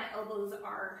where my elbows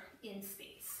are in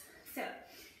space. So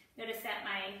notice that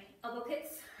my elbow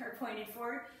pits are pointed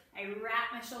forward. I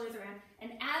wrap my shoulders around.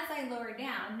 And as I lower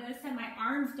down, notice that my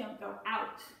arms don't go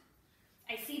out.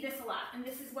 I see this a lot, and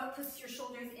this is what puts your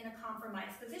shoulders in a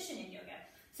compromised position in yoga.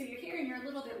 So you're here and you're a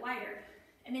little bit wider,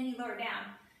 and then you lower down,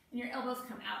 and your elbows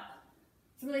come out.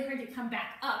 It's really hard to come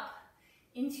back up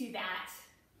into that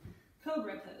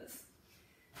cobra pose.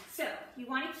 So you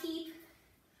want to keep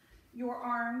your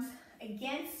arms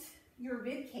against your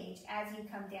rib cage as you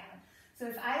come down. So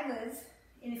if I was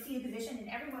in a seated position, and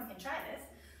everyone can try this,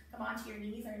 come onto your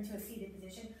knees or into a seated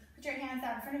position, put your hands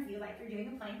out in front of you like you're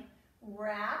doing a plank,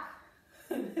 wrap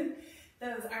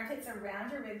those armpits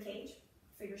around your rib cage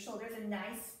so your shoulders are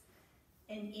nice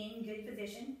and in good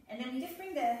position. And then we just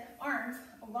bring the arms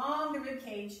along the rib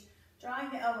cage, drawing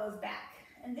the elbows back.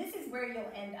 And this is where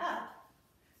you'll end up.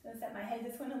 Notice that my head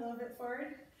just went a little bit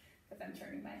forward because I'm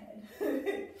turning my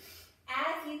head.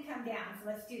 As you come down, so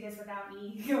let's do this without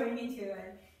me going into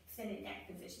an extended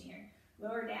neck position here.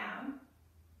 Lower down.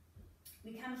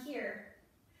 We come here,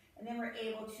 and then we're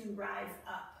able to rise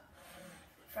up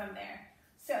from there.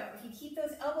 So if you keep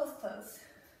those elbows close,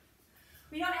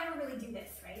 we don't ever really do this,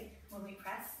 right? When we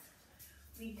press,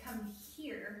 we come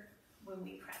here when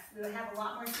we press. We will have a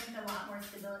lot more strength, a lot more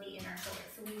stability in our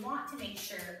shoulders. So we want to make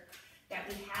sure that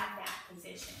we have that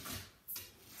position.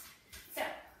 So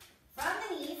from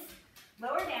the knees,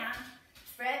 lower down,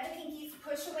 spread the pinkies,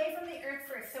 push away from the earth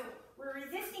first. So We're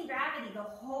resisting gravity the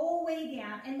whole way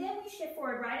down, and then we shift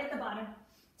forward right at the bottom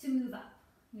to move up.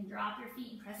 You can drop your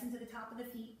feet and press into the top of the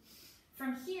feet.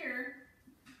 From here,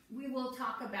 we will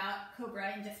talk about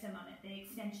Cobra in just a moment, the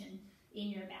extension in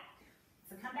your back.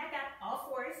 So come back up, all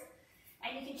fours,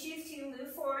 and you can choose to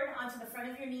move forward onto the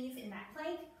front of your knees in that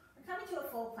plank, or come into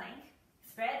a full plank.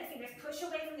 Spread the fingers, push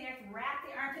away from the earth, wrap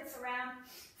the armpits around,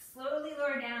 slowly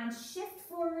lower down, shift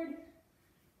forward,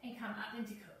 and come up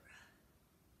into Cobra.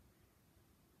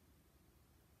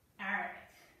 All right,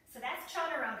 so that's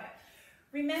Chaturanga.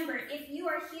 Remember, if you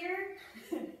are here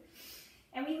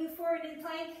and we move forward in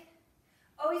plank,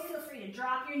 always feel free to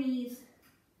drop your knees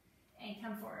and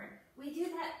come forward. We do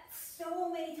that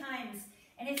so many times,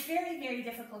 and it's very, very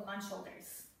difficult on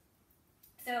shoulders.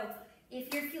 So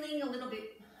if you're feeling a little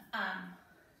bit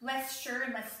less sure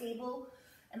and less stable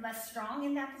and less strong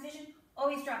in that position,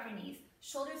 always drop your knees.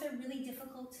 Shoulders are really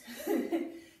difficult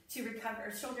to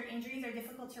recover. Shoulder injuries are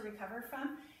difficult to recover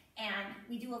from, and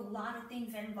we do a lot of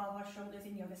things that involve our shoulders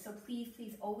in yoga, so please,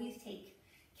 please always take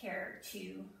care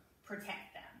to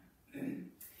protect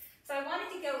them. So I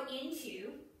wanted to go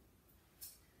into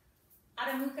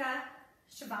Adho Mukha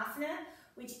Shavasana,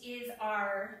 which is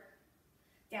our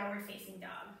downward facing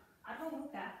dog. Adho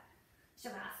Mukha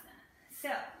Shavasana. So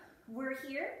we're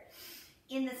here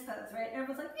in this pose, right?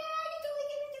 Everyone's like, yeah, you're totally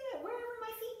gonna do it. Wherever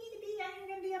my feet need to be, I'm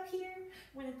gonna be up here.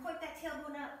 We're gonna point that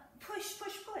tailbone up, push,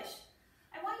 push, push.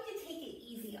 I want you to take it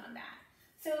easy on that.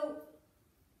 So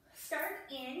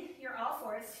start in your all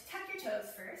fours, tuck your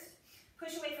toes first,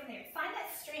 push away from there. Find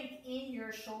that strength in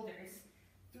your shoulders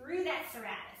through that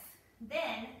serratus.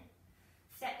 Then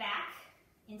step back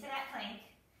into that plank.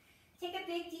 Take a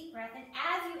big deep breath, and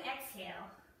as you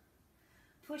exhale,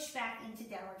 push back into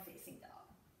downward facing dog.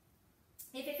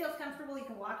 If it feels comfortable, you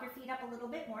can walk your feet up a little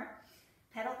bit more.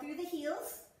 Pedal through the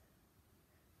heels.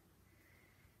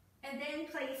 And then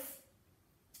place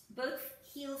both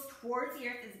heels towards the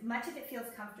earth as much as it feels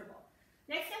comfortable.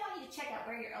 Next, I want you to check out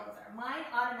where your elbows are. Mine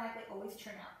automatically always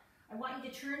turn out. I want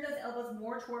you to turn those elbows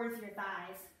more towards your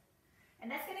thighs. And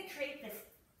that's going to create this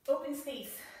open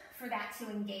space for that to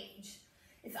engage.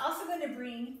 It's also going to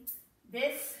bring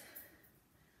this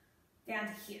down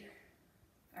to here.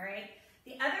 All right?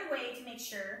 The other way to make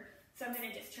sure, so I'm going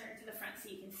to just turn to the front so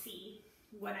you can see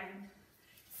what I'm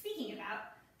speaking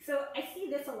about. So I see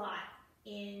this a lot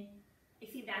I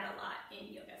see that a lot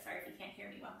in yoga. Sorry if you can't hear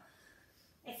me well.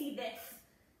 I see this.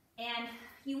 And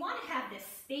you want to have this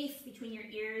space between your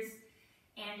ears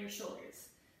and your shoulders.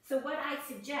 So what I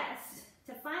suggest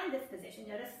to find this position,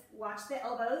 notice, watch the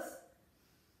elbows.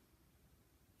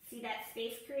 See that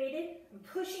space created? I'm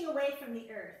pushing away from the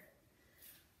earth.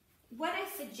 What I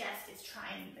suggest is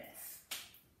trying this.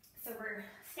 So we're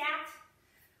stacked.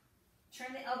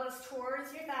 Turn the elbows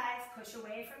towards your thighs. Push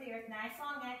away from the earth. Nice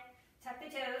long neck. Tuck the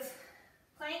toes.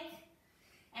 Plank.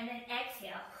 And then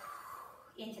exhale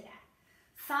into that.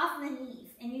 Soften the knees.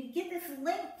 And you get this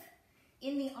length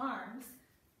in the arms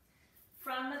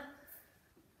from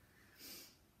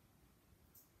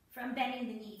bending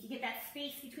the knees. You get that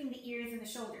space between the ears and the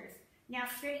shoulders. Now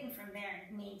straighten from there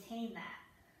and maintain that.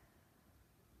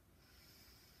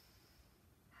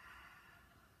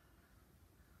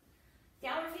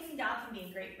 Downward facing dog can be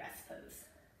a great rest pose,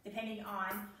 depending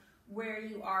on where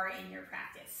you are in your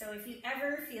practice. So if you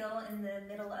ever feel in the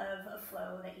middle of a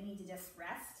flow that you need to just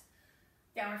rest,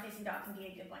 downward facing dog can be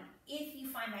a good one. If you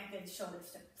find that good shoulder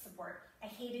support. I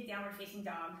hated downward facing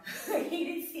dog. I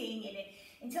hated staying in it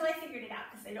until I figured it out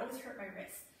because it always hurt my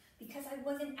wrists because I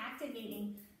wasn't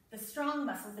activating the strong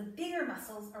muscles, the bigger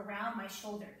muscles around my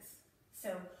shoulders.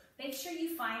 So make sure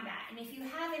you find that. And if you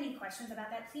have any questions about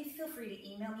that, please feel free to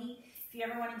email me. If you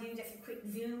ever want to do just a quick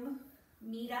Zoom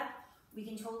meetup, we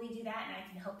can totally do that and I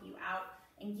can help you out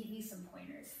and give you some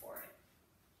pointers for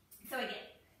it. So again,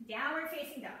 downward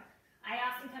facing dog. I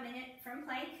often come in it from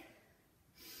plank,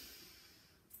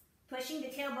 pushing the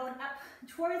tailbone up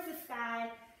towards the sky.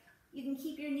 You can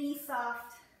keep your knees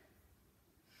soft.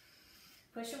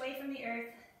 Push away from the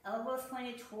earth, elbows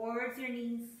pointed towards your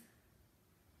knees.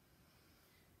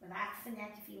 Relax the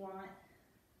neck if you want.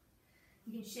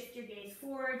 You can shift your gaze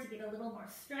forward to get a little more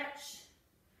stretch,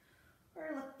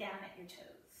 or look down at your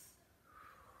toes.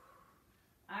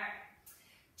 All right,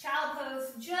 child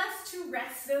pose, just to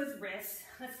rest those wrists.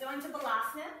 Let's go into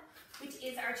Balasana, which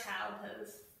is our child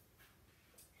pose.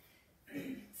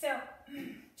 So,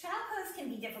 child pose can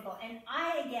be difficult, and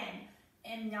I, again,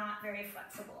 am not very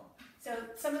flexible. So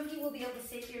some of you will be able to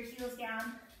sit your heels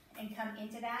down and come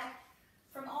into that.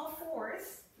 From all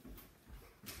fours,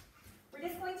 we're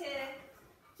just going to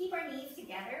keep our knees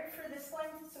together for this one,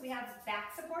 so we have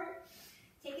back support.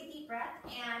 Take a deep breath,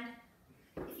 and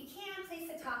if you can, place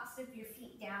the tops of your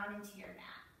feet down into your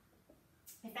mat.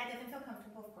 If that doesn't feel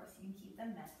comfortable, of course, you can keep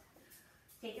them bent.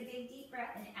 Take a big deep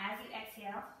breath, and as you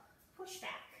exhale, push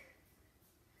back.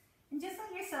 And just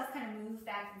let yourself kind of move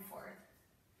back and forth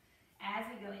as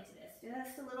we go into this.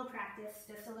 Just a little practice,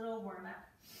 just a little warm up.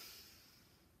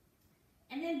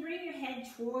 And then bring your head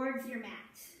towards your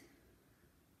mat.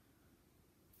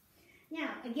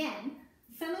 Now, again,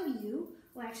 some of you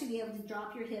will actually be able to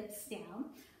drop your hips down.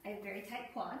 I have very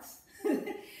tight quads,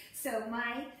 so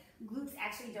my glutes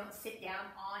actually don't sit down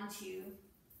onto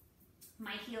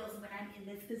my heels when I'm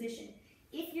in this position.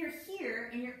 If you're here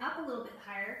and you're up a little bit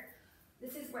higher,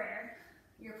 this is where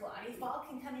your Pilates ball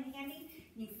can come in handy.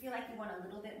 You feel like you want a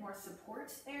little bit more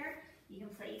support there. You can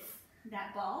place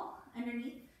that ball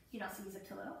underneath. You can also use a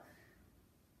pillow.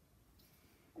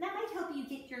 And that might help you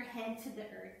get your head to the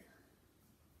earth.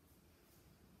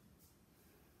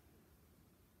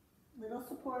 Little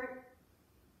support.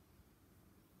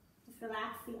 Just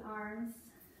relax the arms.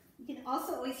 You can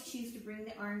also always choose to bring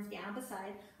the arms down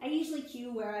beside. I usually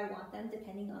cue where I want them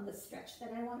depending on the stretch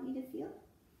that I want you to feel.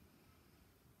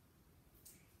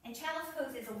 And child's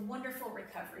pose is a wonderful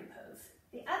recovery pose.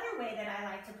 The other way that I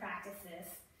like to practice this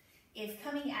is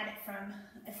coming at it from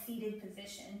a seated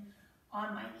position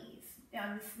on my knees.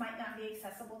 Now this might not be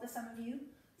accessible to some of you,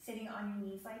 sitting on your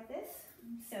knees like this,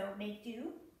 so make do,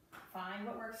 find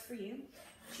what works for you,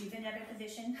 choose another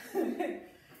position.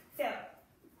 So,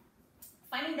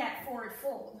 finding that forward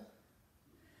fold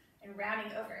and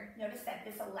rounding over, notice that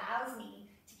this allows me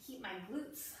to keep my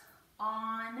glutes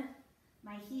on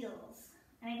my heels.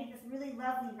 And I get this really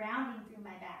lovely rounding through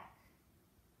my back.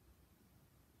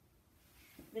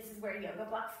 This is where yoga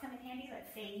blocks come in handy.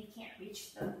 Let's say you can't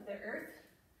reach the earth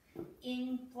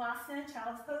in Balasana,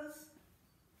 child's pose.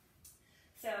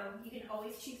 So you can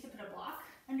always choose to put a block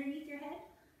underneath your head.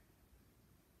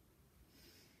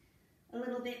 A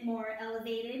little bit more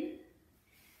elevated.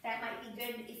 That might be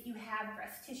good if you have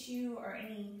breast tissue or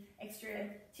any extra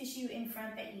tissue in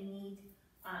front that you need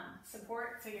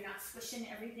support, so you're not squishing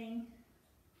everything.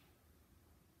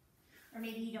 Or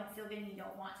maybe you don't feel good and you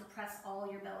don't want to press all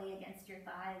your belly against your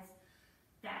thighs.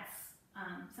 That's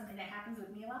something that happens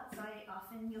with me a lot, so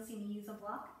you'll see me use a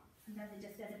block. Sometimes it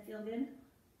just doesn't feel good.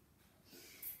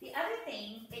 The other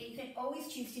thing that you can always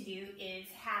choose to do is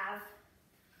have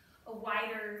a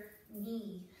wider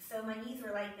knee. So my knees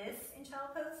were like this in child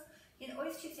pose. You can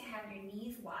always choose to have your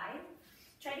knees wide.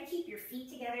 Try to keep your feet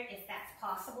together if that's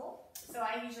possible. So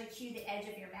I usually cue the edge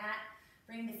of your mat,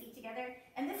 bring the feet together,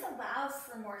 and this allows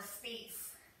for more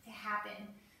space to happen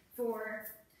for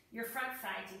your front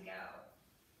side to go.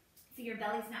 So your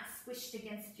belly's not squished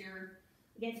against your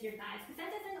thighs, because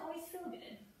that doesn't always feel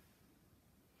good.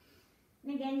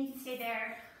 And again, you can stay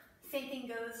there. Same thing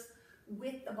goes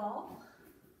with the ball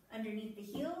underneath the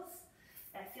heels.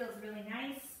 That feels really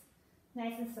nice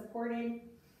and supported.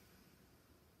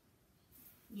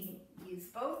 You can use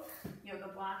both, yoga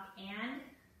block and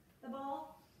the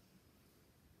ball,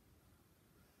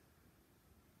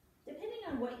 depending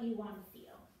on what you want to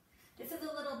feel. This is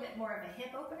a little bit more of a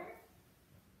hip opener,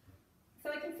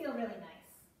 so it can feel really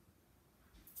nice.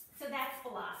 So that's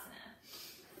Balasana.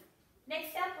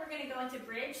 Next up, we're going to go into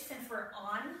bridge since we're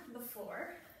on the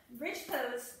floor. Bridge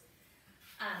pose,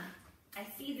 I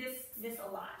see this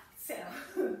a lot. So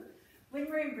when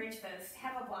we're in bridge pose,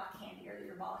 have a block handy, or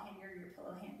your ball handy, or your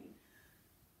pillow handy.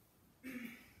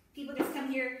 People just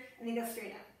come here and they go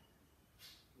straight up.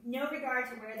 No regard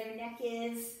to where their neck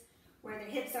is, where their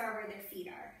hips are, where their feet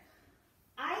are.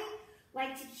 I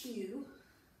like to cue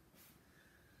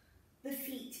the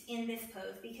feet in this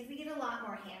pose because we get a lot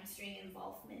more hamstring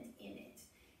involvement in it.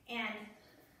 And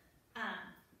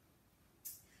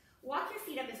walk your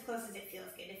feet up as close as it feels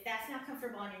good. If that's not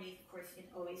comfortable underneath, of course, you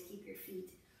can always keep your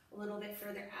feet a little bit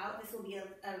further out. This will be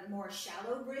a more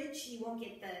shallow bridge. You won't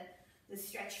get the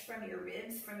stretch from your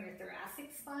ribs, from your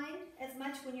thoracic spine as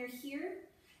much when you're here,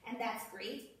 and that's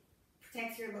great.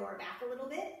 Protects your lower back a little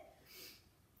bit.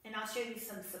 And I'll show you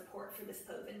some support for this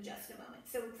pose in just a moment.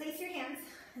 So place your hands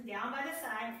down by the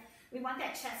side. We want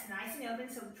that chest nice and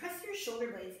open, so press your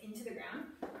shoulder blades into the ground.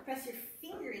 Press your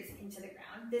fingers into the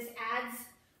ground. This adds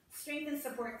strength and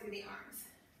support through the arms.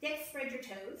 Next, spread your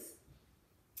toes.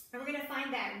 And we're going to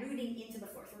find that rooting into the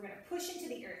floor. So we're going to push into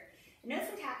the earth. And notice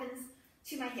what happens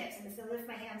to my hips. I'm just going to lift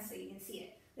my hands so you can see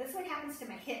it. Notice what happens to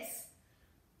my hips.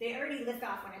 They already lift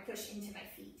off when I push into my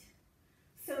feet.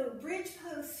 So bridge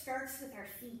pose starts with our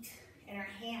feet and our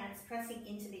hands pressing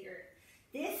into the earth.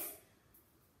 This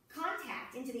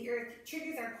contact into the earth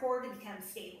triggers our core to become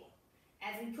stable.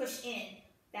 As we push in,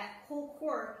 that whole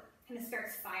core kind of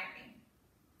starts firing.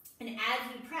 And as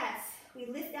we press, we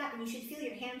lift up, and you should feel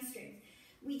your hamstrings.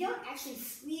 we don't actually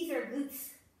squeeze our glutes,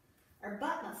 our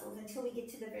butt muscles, until we get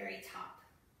to the very top.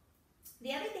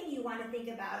 The other thing you want to think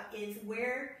about is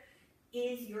where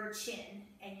is your chin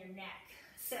and your neck.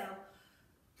 So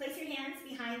place your hands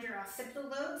behind your occipital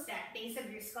lobes, that base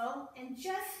of your skull, and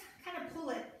just kind of pull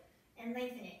it and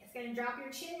lengthen it. It's going to drop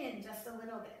your chin in just a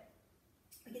little bit.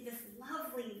 We get this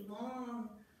lovely long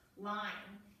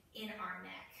line in our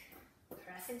neck.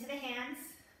 Press into the hands,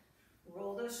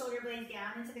 roll those shoulder blades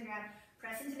down into the ground,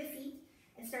 press into the feet,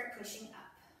 and start pushing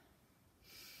up.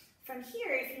 From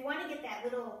here, if you want to get that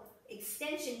little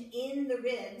extension in the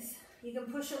ribs, you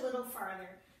can push a little farther.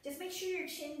 Just make sure your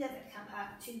chin doesn't come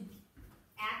up to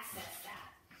access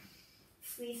that.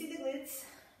 Squeeze through the glutes,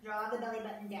 draw the belly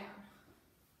button down.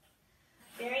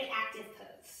 Very active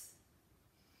pose.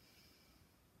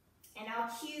 And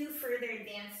I'll cue further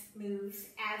advanced moves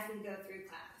as we go through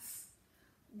class.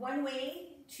 One way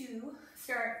to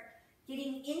start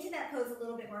getting into that pose a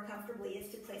little bit more comfortably is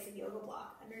to place a yoga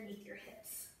block underneath your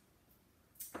hips.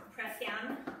 Press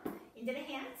down into the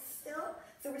hands still.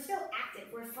 So we're still active.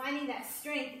 We're finding that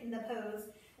strength in the pose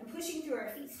and pushing through our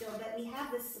feet still, but we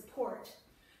have this support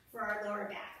for our lower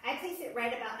back. I place it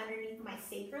right about underneath my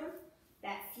sacrum,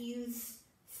 that fused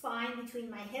spine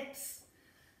between my hips.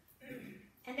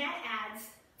 And that adds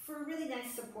for a really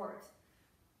nice support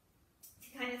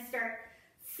to kind of start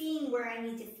seeing where I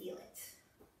need to feel it.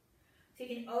 So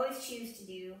you can always choose to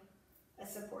do a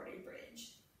supported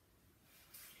bridge.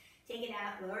 Take it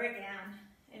out, lower it down.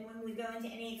 And when we go into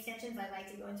any extensions, I like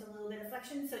to go into a little bit of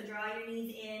flexion. So draw your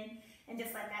knees in and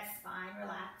just let that spine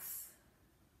relax.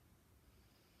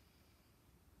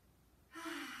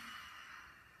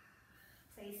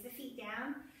 Place the feet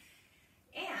down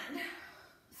and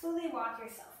slowly walk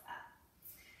yourself up.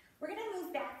 We're going to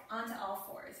move back onto all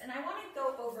fours, and I want to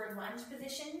go over lunge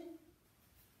position,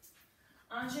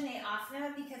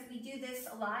 Anjaneyasana, because we do this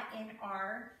a lot in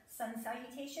our sun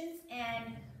salutations.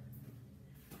 And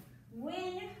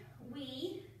when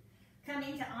we come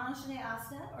into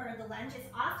Anjaneyasana, or the lunge, is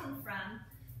often from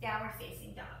downward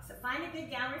facing dog. So find a good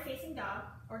downward facing dog,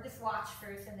 or just watch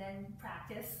first and then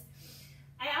practice.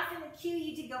 I often cue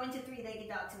you to go into three-legged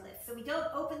dog to lift. So we don't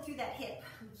open through that hip.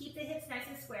 We keep the hips nice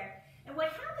and square. And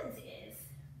what happens is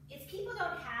people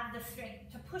don't have the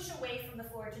strength to push away from the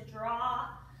floor to draw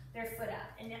their foot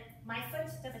up. And my foot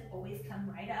doesn't always come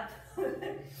right up.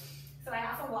 So I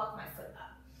often walk my foot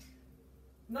up.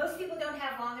 Most people don't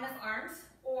have long enough arms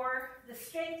or the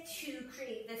strength to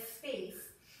create this space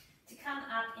to come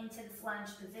up into this lunge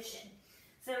position.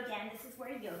 So again, this is where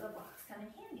yoga blocks come in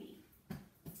handy.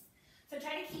 So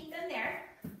try to keep them there.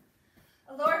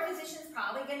 A lower position is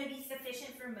probably going to be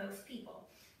sufficient for most people.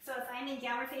 So if I'm in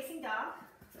downward facing dog,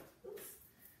 oops,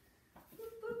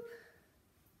 boop, boop.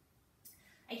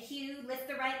 I cue, lift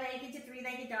the right leg into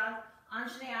three-legged dog,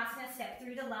 Anjaneyasana, step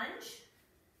through to lunge.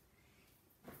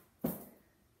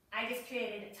 I just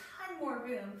created a ton more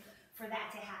room for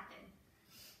that to happen.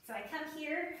 So I come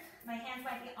here, my hands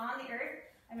might be on the earth.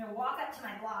 I'm going to walk up to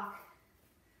my block,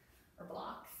 or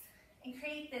blocks, and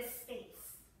create this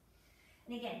space.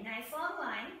 And again, nice long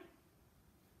line,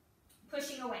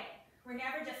 pushing away. We're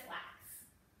never just lax,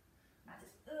 not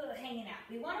just hanging out.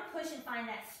 We want to push and find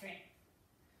that strength.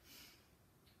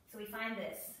 So we find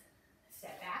this,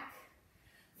 step back,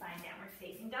 find downward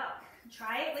facing dog.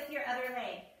 Try it with your other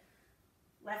leg.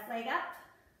 Left leg up,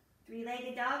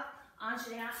 three-legged dog,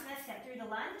 Anjaneyasana, step through the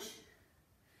lunge.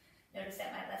 Notice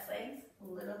that my left leg's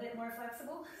a little bit more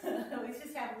flexible. Always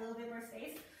just have a little bit more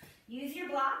space. Use your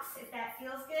blocks if that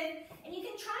feels good. And you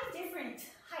can try different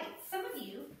heights. Some of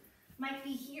you might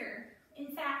be here. In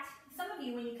fact, some of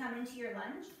you, when you come into your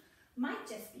lunge, might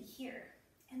just be here.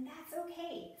 And that's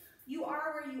okay. You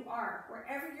are where you are,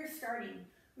 wherever you're starting.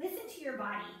 Listen to your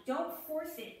body. Don't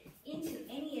force it into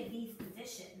any of these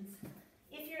positions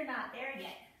if you're not there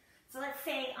yet. So let's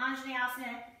say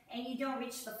Anjaneyasana and you don't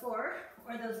reach the floor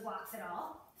or those blocks at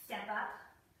all. Step up.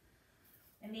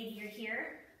 And maybe you're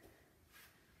here.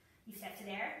 You step to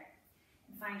there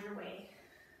and find your way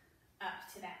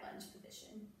up to that lunge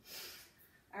position.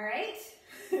 All right?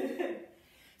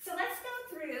 So let's go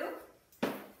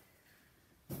through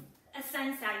a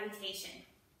sun salutation.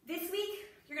 This week,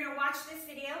 you're going to watch this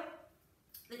video.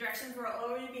 The directions were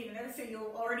already given, so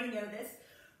you'll already know this.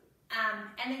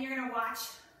 And then you're going to watch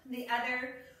the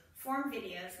other form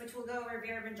videos, which will go over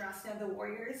Virabhadrasana, the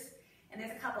warriors, and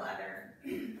there's a couple other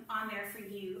on there for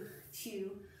you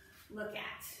to look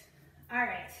at. All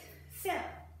right, so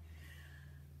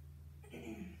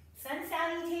sun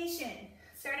salutation.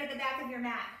 Start at the back of your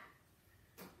mat.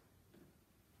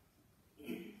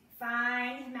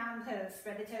 Find mountain pose.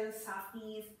 Spread the toes, soft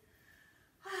knees.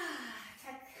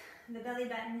 Tuck the belly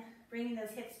button, bringing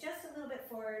those hips just a little bit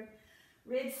forward,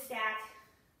 ribs stacked,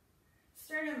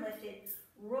 sternum lifted,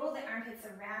 roll the armpits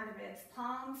around the ribs,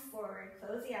 palms forward,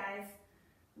 close the eyes,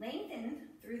 lengthen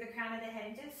through the crown of the head,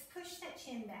 and just push that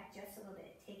chin back just a little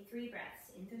bit. Take 3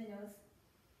 breaths, in through the nose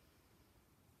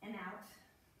and out.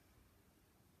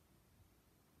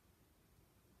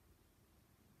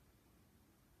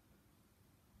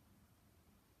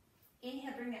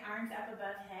 Inhale, bring the arms up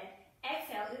above head.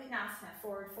 Exhale, Uttanasana,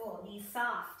 forward fold, knees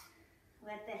soft.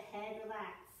 Let the head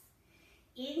relax.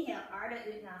 Inhale, Ardha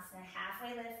Uttanasana,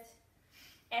 halfway lift.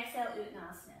 Exhale,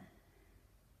 Uttanasana.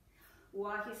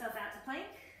 Walk yourself out to plank.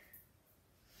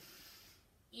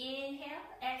 Inhale,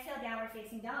 exhale, downward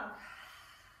facing dog.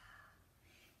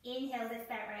 Inhale, lift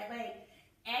that right leg.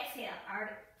 Exhale,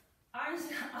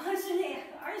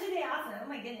 Anjaneyasana, oh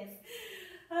my goodness.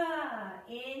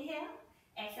 Inhale,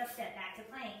 exhale, step back to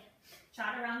plank.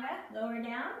 Chaturanga, lower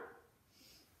down.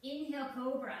 Inhale,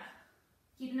 Cobra.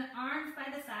 Keeping the arms by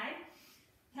the side.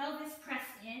 Pelvis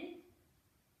pressed in.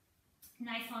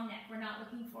 Nice long neck. We're not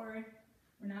looking forward.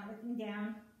 We're not looking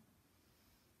down.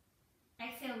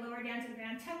 Exhale, lower down to the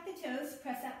ground. Tuck the toes.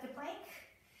 Press up to plank.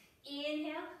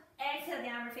 Inhale. Exhale,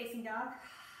 downward facing dog.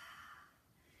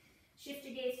 Shift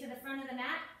your gaze to the front of the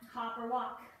mat. Hop or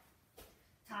walk.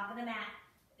 Top of the mat.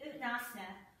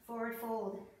 Uttanasana. Forward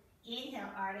fold. Inhale,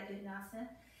 Ardha Uttanasana.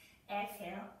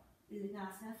 Exhale,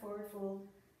 Uttanasana, forward fold.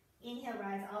 Inhale,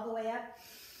 rise all the way up.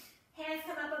 Hands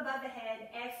come up above the head.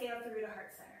 Exhale through to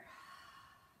heart center.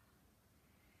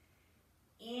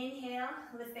 Inhale,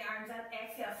 lift the arms up.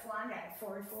 Exhale, swan dive,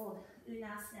 forward fold.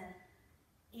 Uttanasana.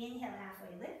 Inhale,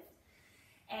 halfway lift.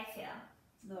 Exhale,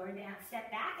 lower down.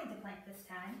 Step back into plank this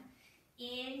time.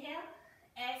 Inhale,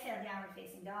 exhale, downward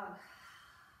facing dog.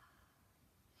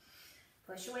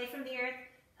 Push away from the earth.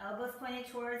 Elbows pointed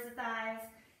towards the thighs.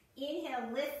 Inhale,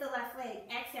 lift the left leg.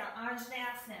 Exhale,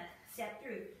 Anjaneyasana. Step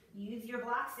through. Use your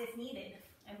blocks if needed.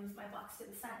 I move my blocks to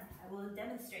the side. I will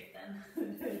demonstrate them.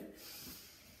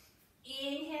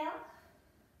 Inhale.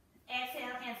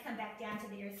 Exhale, hands come back down to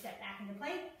the earth. Step back into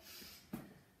plank.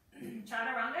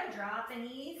 Chaturanga, drop the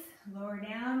knees. Lower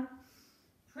down.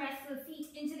 Press the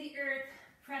feet into the earth.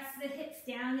 Press the hips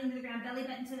down into the ground. Belly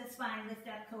button to the spine. Lift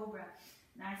up, Cobra.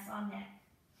 Nice long neck.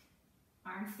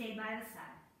 Arms stay by the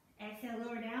side. Exhale,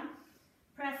 lower down.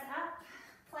 Press up.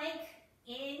 Plank.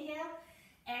 Inhale.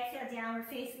 Exhale, downward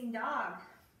facing dog.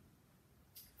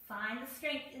 Find the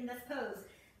strength in this pose.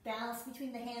 Balance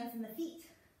between the hands and the feet.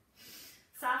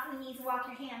 Soften the knees. Walk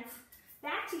your hands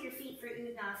back to your feet for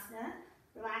Uttanasana.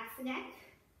 Relax the neck.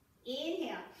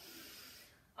 Inhale.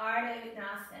 Ardha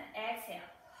Uttanasana. Exhale.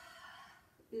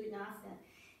 Uttanasana.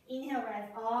 Inhale, rise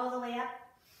all the way up.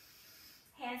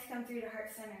 Hands come through to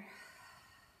heart center.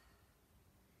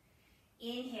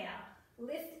 Inhale.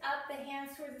 Lift up the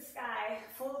hands towards the sky.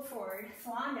 Fold forward.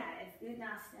 Swan dive.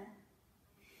 Uttanasana.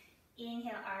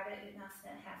 Inhale. Ardha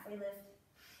Uttanasana. Halfway lift.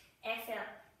 Exhale.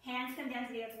 Hands come down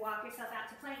to the earth. Walk yourself out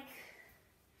to plank.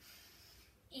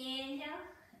 Inhale.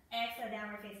 Exhale.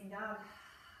 Downward facing dog.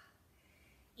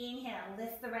 Inhale.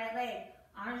 Lift the right leg.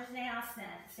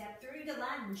 Anjaneyasana. Step through to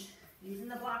lunge. Using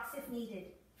the blocks if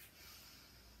needed.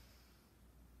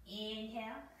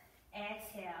 Inhale.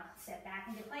 Exhale. Step back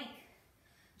into plank.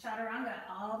 Chaturanga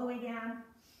all the way down.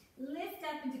 Lift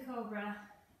up into Cobra.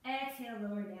 Exhale,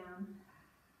 lower down.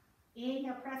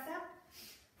 Inhale, press up.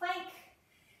 Plank.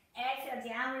 Exhale,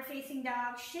 downward facing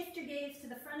dog. Shift your gaze to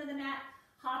the front of the mat.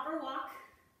 Hop or walk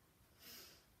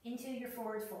into your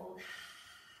forward fold.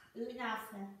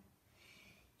 Uttanasana.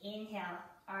 Inhale,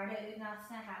 Ardha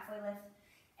Uttanasana, halfway lift.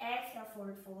 Exhale,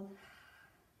 forward fold.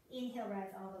 Inhale,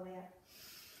 rise all the way up.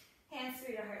 Hands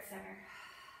through to heart center.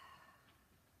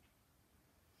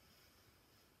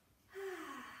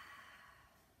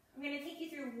 I'm going to take you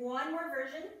through one more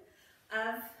version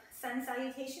of sun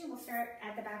salutation. We'll start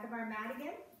at the back of our mat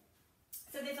again.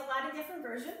 So there's a lot of different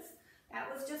versions. That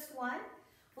was just one.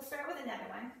 We'll start with another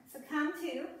one. So come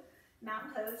to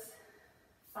mountain pose.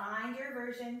 Find your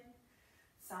version.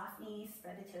 Soft knees,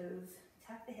 spread the toes.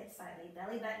 Tuck the hips slightly.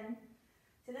 Belly button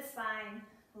to the spine.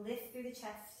 Lift through the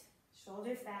chest.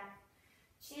 Shoulders back.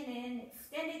 Chin in.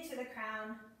 Extended to the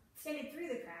crown. Extended through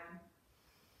the crown.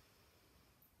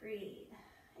 Breathe.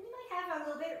 And you might have a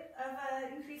little bit of an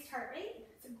increased heart rate.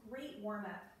 It's a great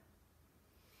warm-up.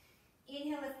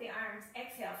 Inhale, lift the arms.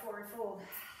 Exhale, forward fold.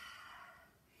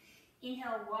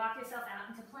 Inhale, walk yourself out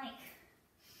into plank.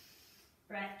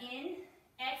 Breath in.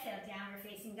 Exhale, downward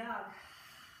facing dog.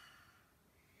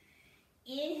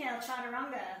 Inhale,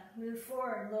 chaturanga. Move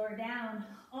forward, lower down,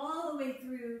 all the way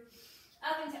through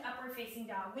up into upward facing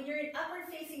dog. When you're in upward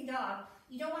facing dog,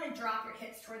 you don't want to drop your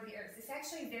hips toward the earth. It's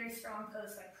actually a very strong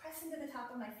pose, so I press into the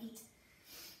top of my feet,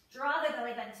 draw the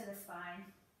belly button to the spine,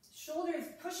 shoulders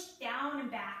pushed down and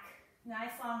back,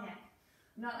 nice long neck.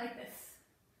 Not like this.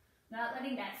 Not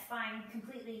letting that spine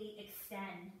completely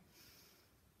extend.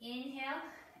 Inhale,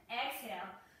 exhale.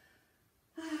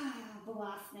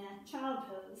 Balasana, child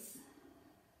pose.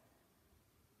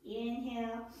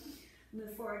 Inhale,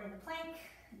 move forward in the plank,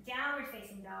 downward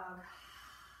facing dog.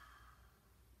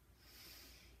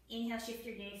 Inhale, shift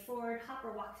your gaze forward, hop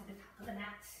or walk to the top of the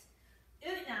mat.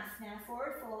 Uttanasana,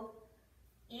 forward fold.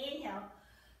 Inhale,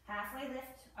 halfway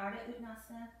lift, Ardha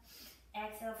Uttanasana.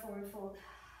 Exhale, forward fold.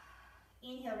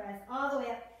 Inhale, rise all the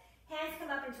way up. Hands come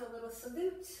up into a little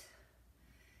salute.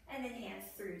 And then hands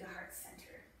through to heart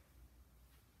center.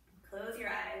 Close your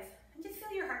eyes and just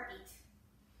feel your heartbeat.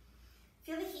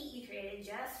 Feel the heat you created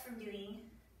just from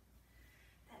doing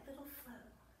that little flow.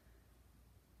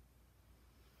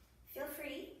 Feel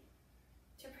free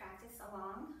to practice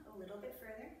along a little bit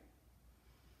further.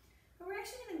 But we're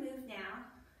actually going to move now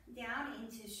down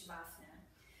into Shavasana.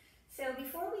 So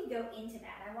before we go into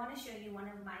that, I want to show you one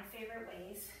of my favorite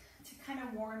ways to kind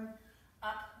of warm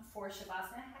up for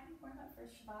Shavasana. How do you warm up for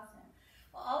Shavasana?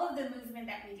 Well, all of the movement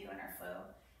that we do in our flow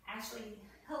actually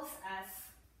helps us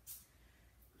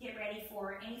get ready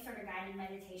for any sort of guided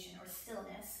meditation or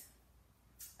stillness.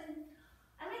 And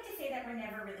I like to say that we're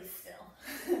never really still.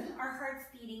 Our heart's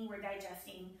beating, we're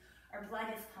digesting, our blood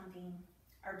is pumping,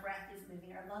 our breath is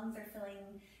moving, our lungs are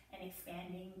filling and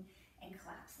expanding and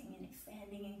collapsing and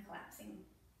expanding and collapsing.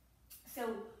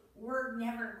 So we're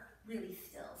never really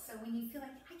still. So when you feel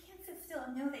like, I can't sit still,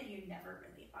 know that you never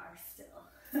really are still.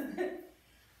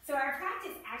 So our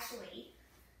practice actually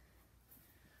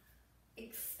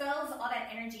expels all that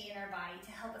energy in our body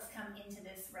to help us come into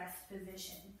this rest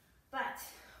position. But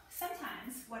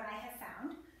sometimes what I have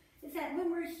found is that when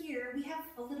we're here, we have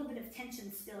a little bit of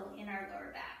tension still in our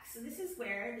lower back. So this is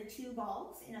where the two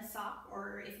balls in a sock,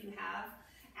 or if you have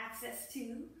access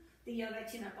to the yoga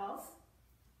tune-up balls,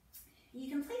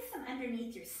 you can place them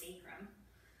underneath your sacrum.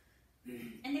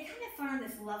 And they kind of form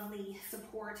this lovely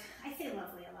support. I say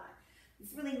lovely a lot.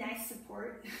 This really nice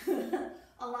support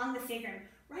along the sacrum,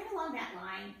 right along that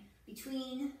line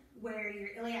between where your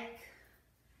iliac,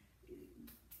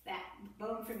 that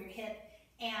bone from your hip,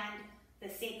 and the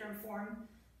sacrum form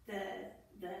the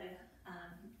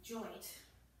joint.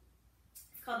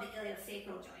 It's called the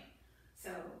iliosacral joint.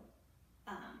 So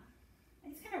I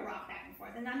just kind of rock back and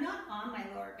forth. And I'm not on my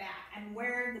lower back. I'm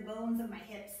where the bones of my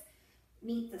hips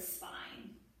meet the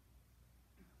spine.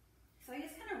 So I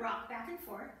just kind of rock back and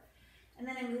forth. And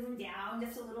then I move them down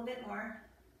just a little bit more.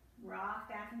 Rock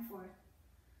back and forth.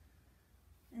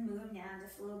 And move them down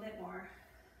just a little bit more.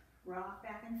 Rock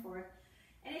back and forth.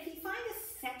 And if you find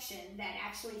a section that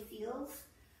actually feels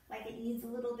like it needs a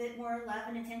little bit more love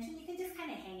and attention, you can just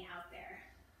kind of hang out there.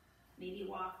 Maybe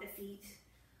walk the feet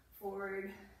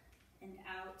forward and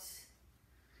out.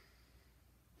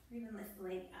 Or even lift the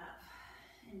leg up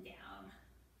and down.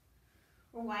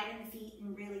 Or widen the feet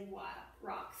and really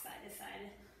rock side to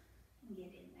side and get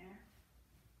in there.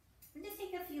 And just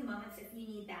take a few moments if you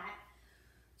need that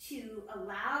to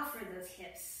allow for those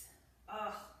hips.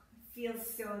 Oh, it feels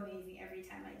so amazing every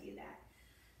time I do that,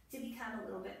 to become a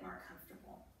little bit more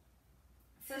comfortable.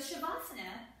 So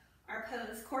Shavasana, our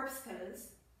pose, corpse pose,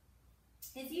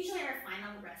 is usually our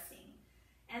final resting.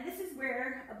 And this is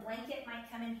where a blanket might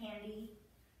come in handy.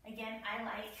 Again, I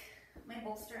like my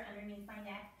bolster underneath my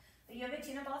neck. The yoga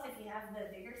tune-up balls, if you have the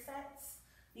bigger sets,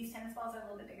 these tennis balls are a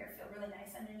little bit bigger, feel really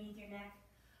nice underneath your neck.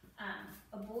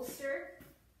 A bolster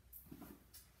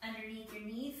underneath your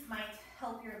knees might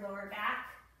help your lower back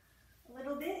a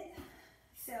little bit.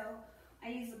 So I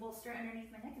use the bolster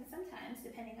underneath my neck, and sometimes,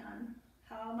 depending on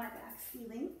how my back's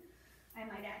feeling, I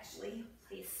might actually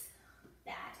place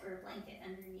that or a blanket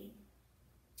underneath.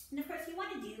 And of course, you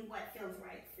want to do what feels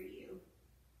right for you.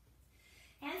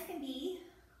 Hands can be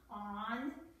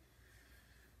on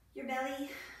your belly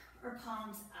or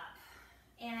palms up,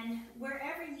 and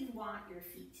wherever you want your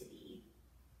feet to be.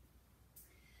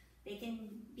 They can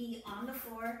be on the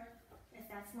floor if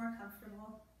that's more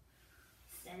comfortable,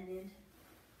 extended.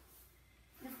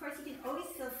 And of course, you can always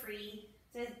feel free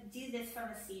to do this from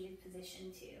a seated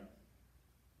position too.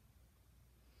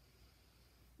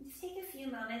 Just take a few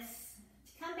moments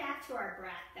to come back to our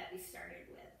breath that we started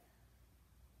with.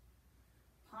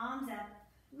 Palms up.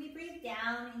 We breathe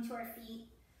down into our feet,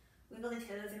 wiggle the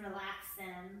toes and relax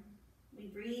them. We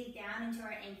breathe down into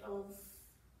our ankles,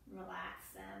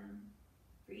 relax them.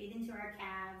 Breathe into our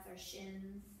calves, our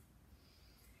shins.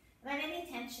 Let any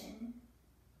tension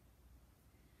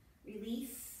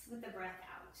Release with the breath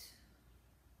out.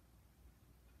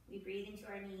 We breathe into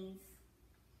our knees.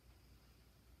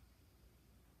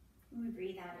 And we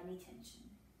breathe out any tension.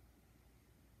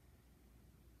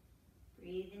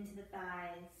 Breathe into the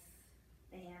thighs,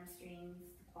 the hamstrings,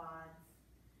 the quads.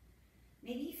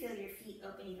 Maybe you feel your feet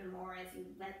open even more as you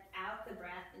let out the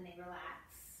breath and they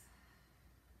relax.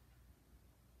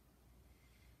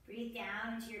 Breathe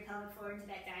down into your pelvic floor, into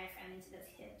that diaphragm, into those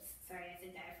hips. Sorry, I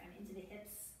said diaphragm, into the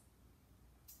hips.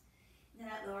 Into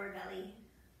that lower belly,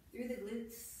 through the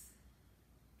glutes.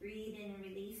 Breathe in and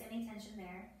release any tension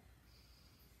there.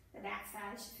 The back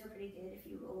side should feel pretty good if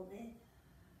you rolled it.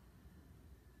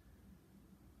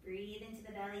 Breathe into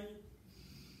the belly,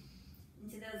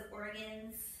 into those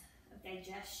organs of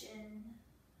digestion.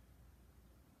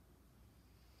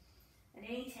 And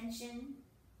any tension,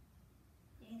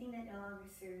 anything that no longer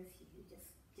serves you,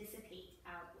 just dissipate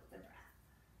out with the breath.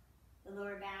 The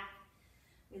lower back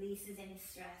releases any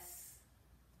stress.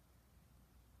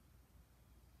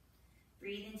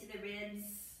 Breathe into the ribs.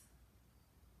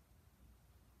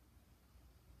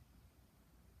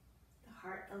 The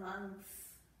heart, the lungs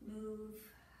move.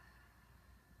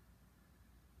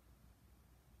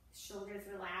 Shoulders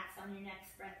relax on your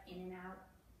next breath in and out.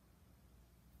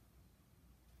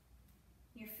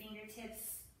 Your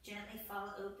fingertips gently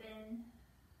fall open.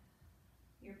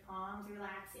 Your palms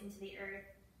relax into the earth.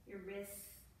 Your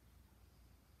wrists,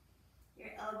 your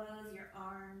elbows, your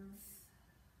arms.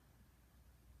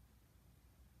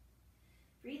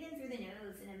 Breathe in through the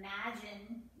nose and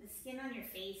imagine the skin on your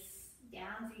face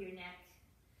down through your neck,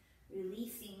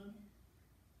 releasing,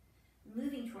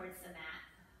 moving towards the mat.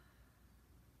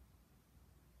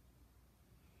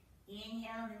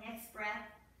 Inhale the next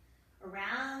breath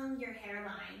around your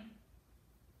hairline.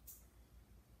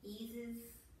 Eases,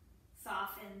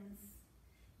 softens.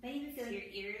 You might even feel your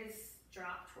ears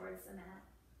drop towards the mat.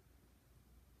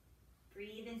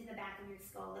 Breathe into the back of your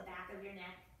skull, the back of your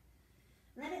neck.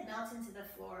 Let it melt into the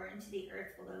floor, into the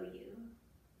earth below you.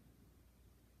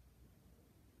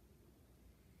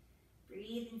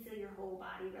 Breathe and feel your whole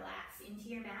body relax into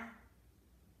your mat.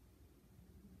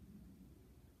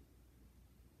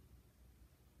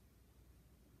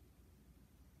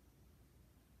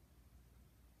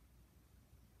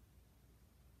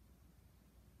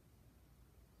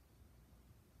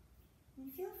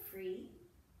 And feel free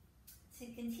to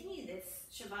continue this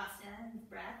Shavasana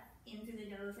breath in through the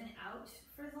nose and out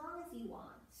for as long as you want.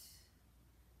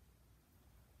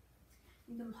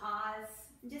 You can pause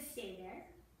and just stay there.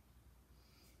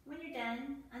 When you're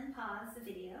done, unpause the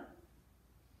video.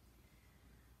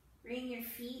 Bring your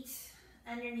feet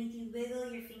underneath you,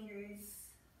 wiggle your fingers,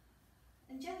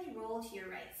 and gently roll to your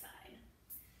right side.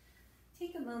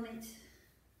 Take a moment,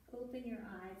 open your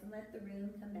eyes, and let the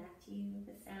room come back to you,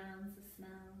 the sounds, the smell,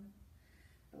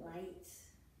 the light.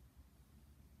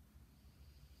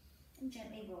 And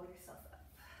gently roll yourself up.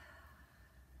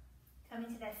 Come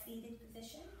into that seated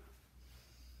position.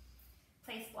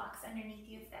 Place blocks underneath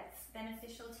you if that's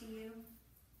beneficial to you.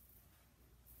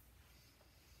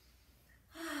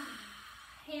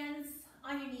 Hands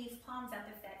on your knees, palms up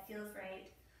if that feels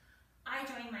right. I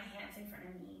join my hands in front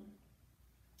of me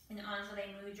in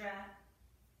Anjali Mudra.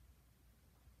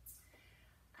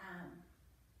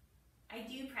 I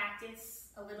do practice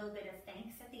a little bit of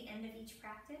thanks at the end of each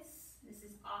practice. This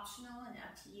is optional and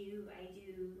up to you. I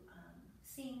do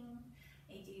sing,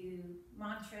 I do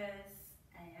mantras,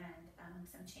 and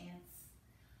some chants.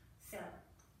 So,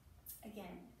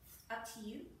 again, it's up to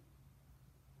you.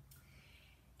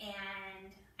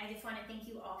 And I just want to thank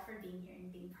you all for being here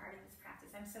and being part of this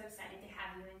practice. I'm so excited to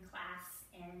have you in class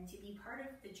and to be part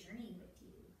of the journey with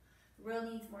you. The world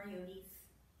needs more yogis,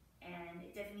 and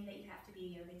it doesn't mean that you have to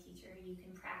be a yoga teacher. You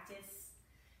can practice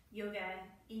yoga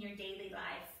in your daily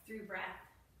life through breath,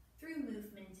 through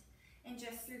movement, and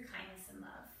just through kindness and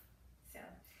love. So,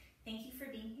 thank you for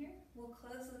being here. We'll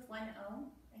close with one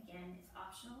Om. Again, it's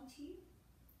optional to you.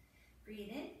 Breathe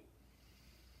in.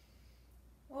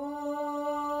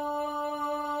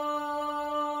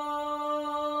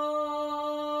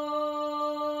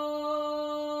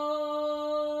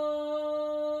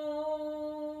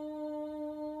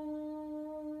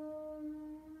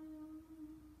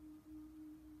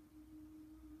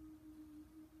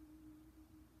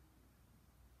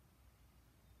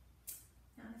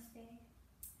 Namaste.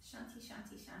 Shanti,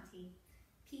 Shanti, Shanti.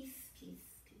 Peace,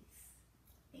 peace, peace.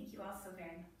 Thank you all so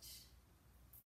very much.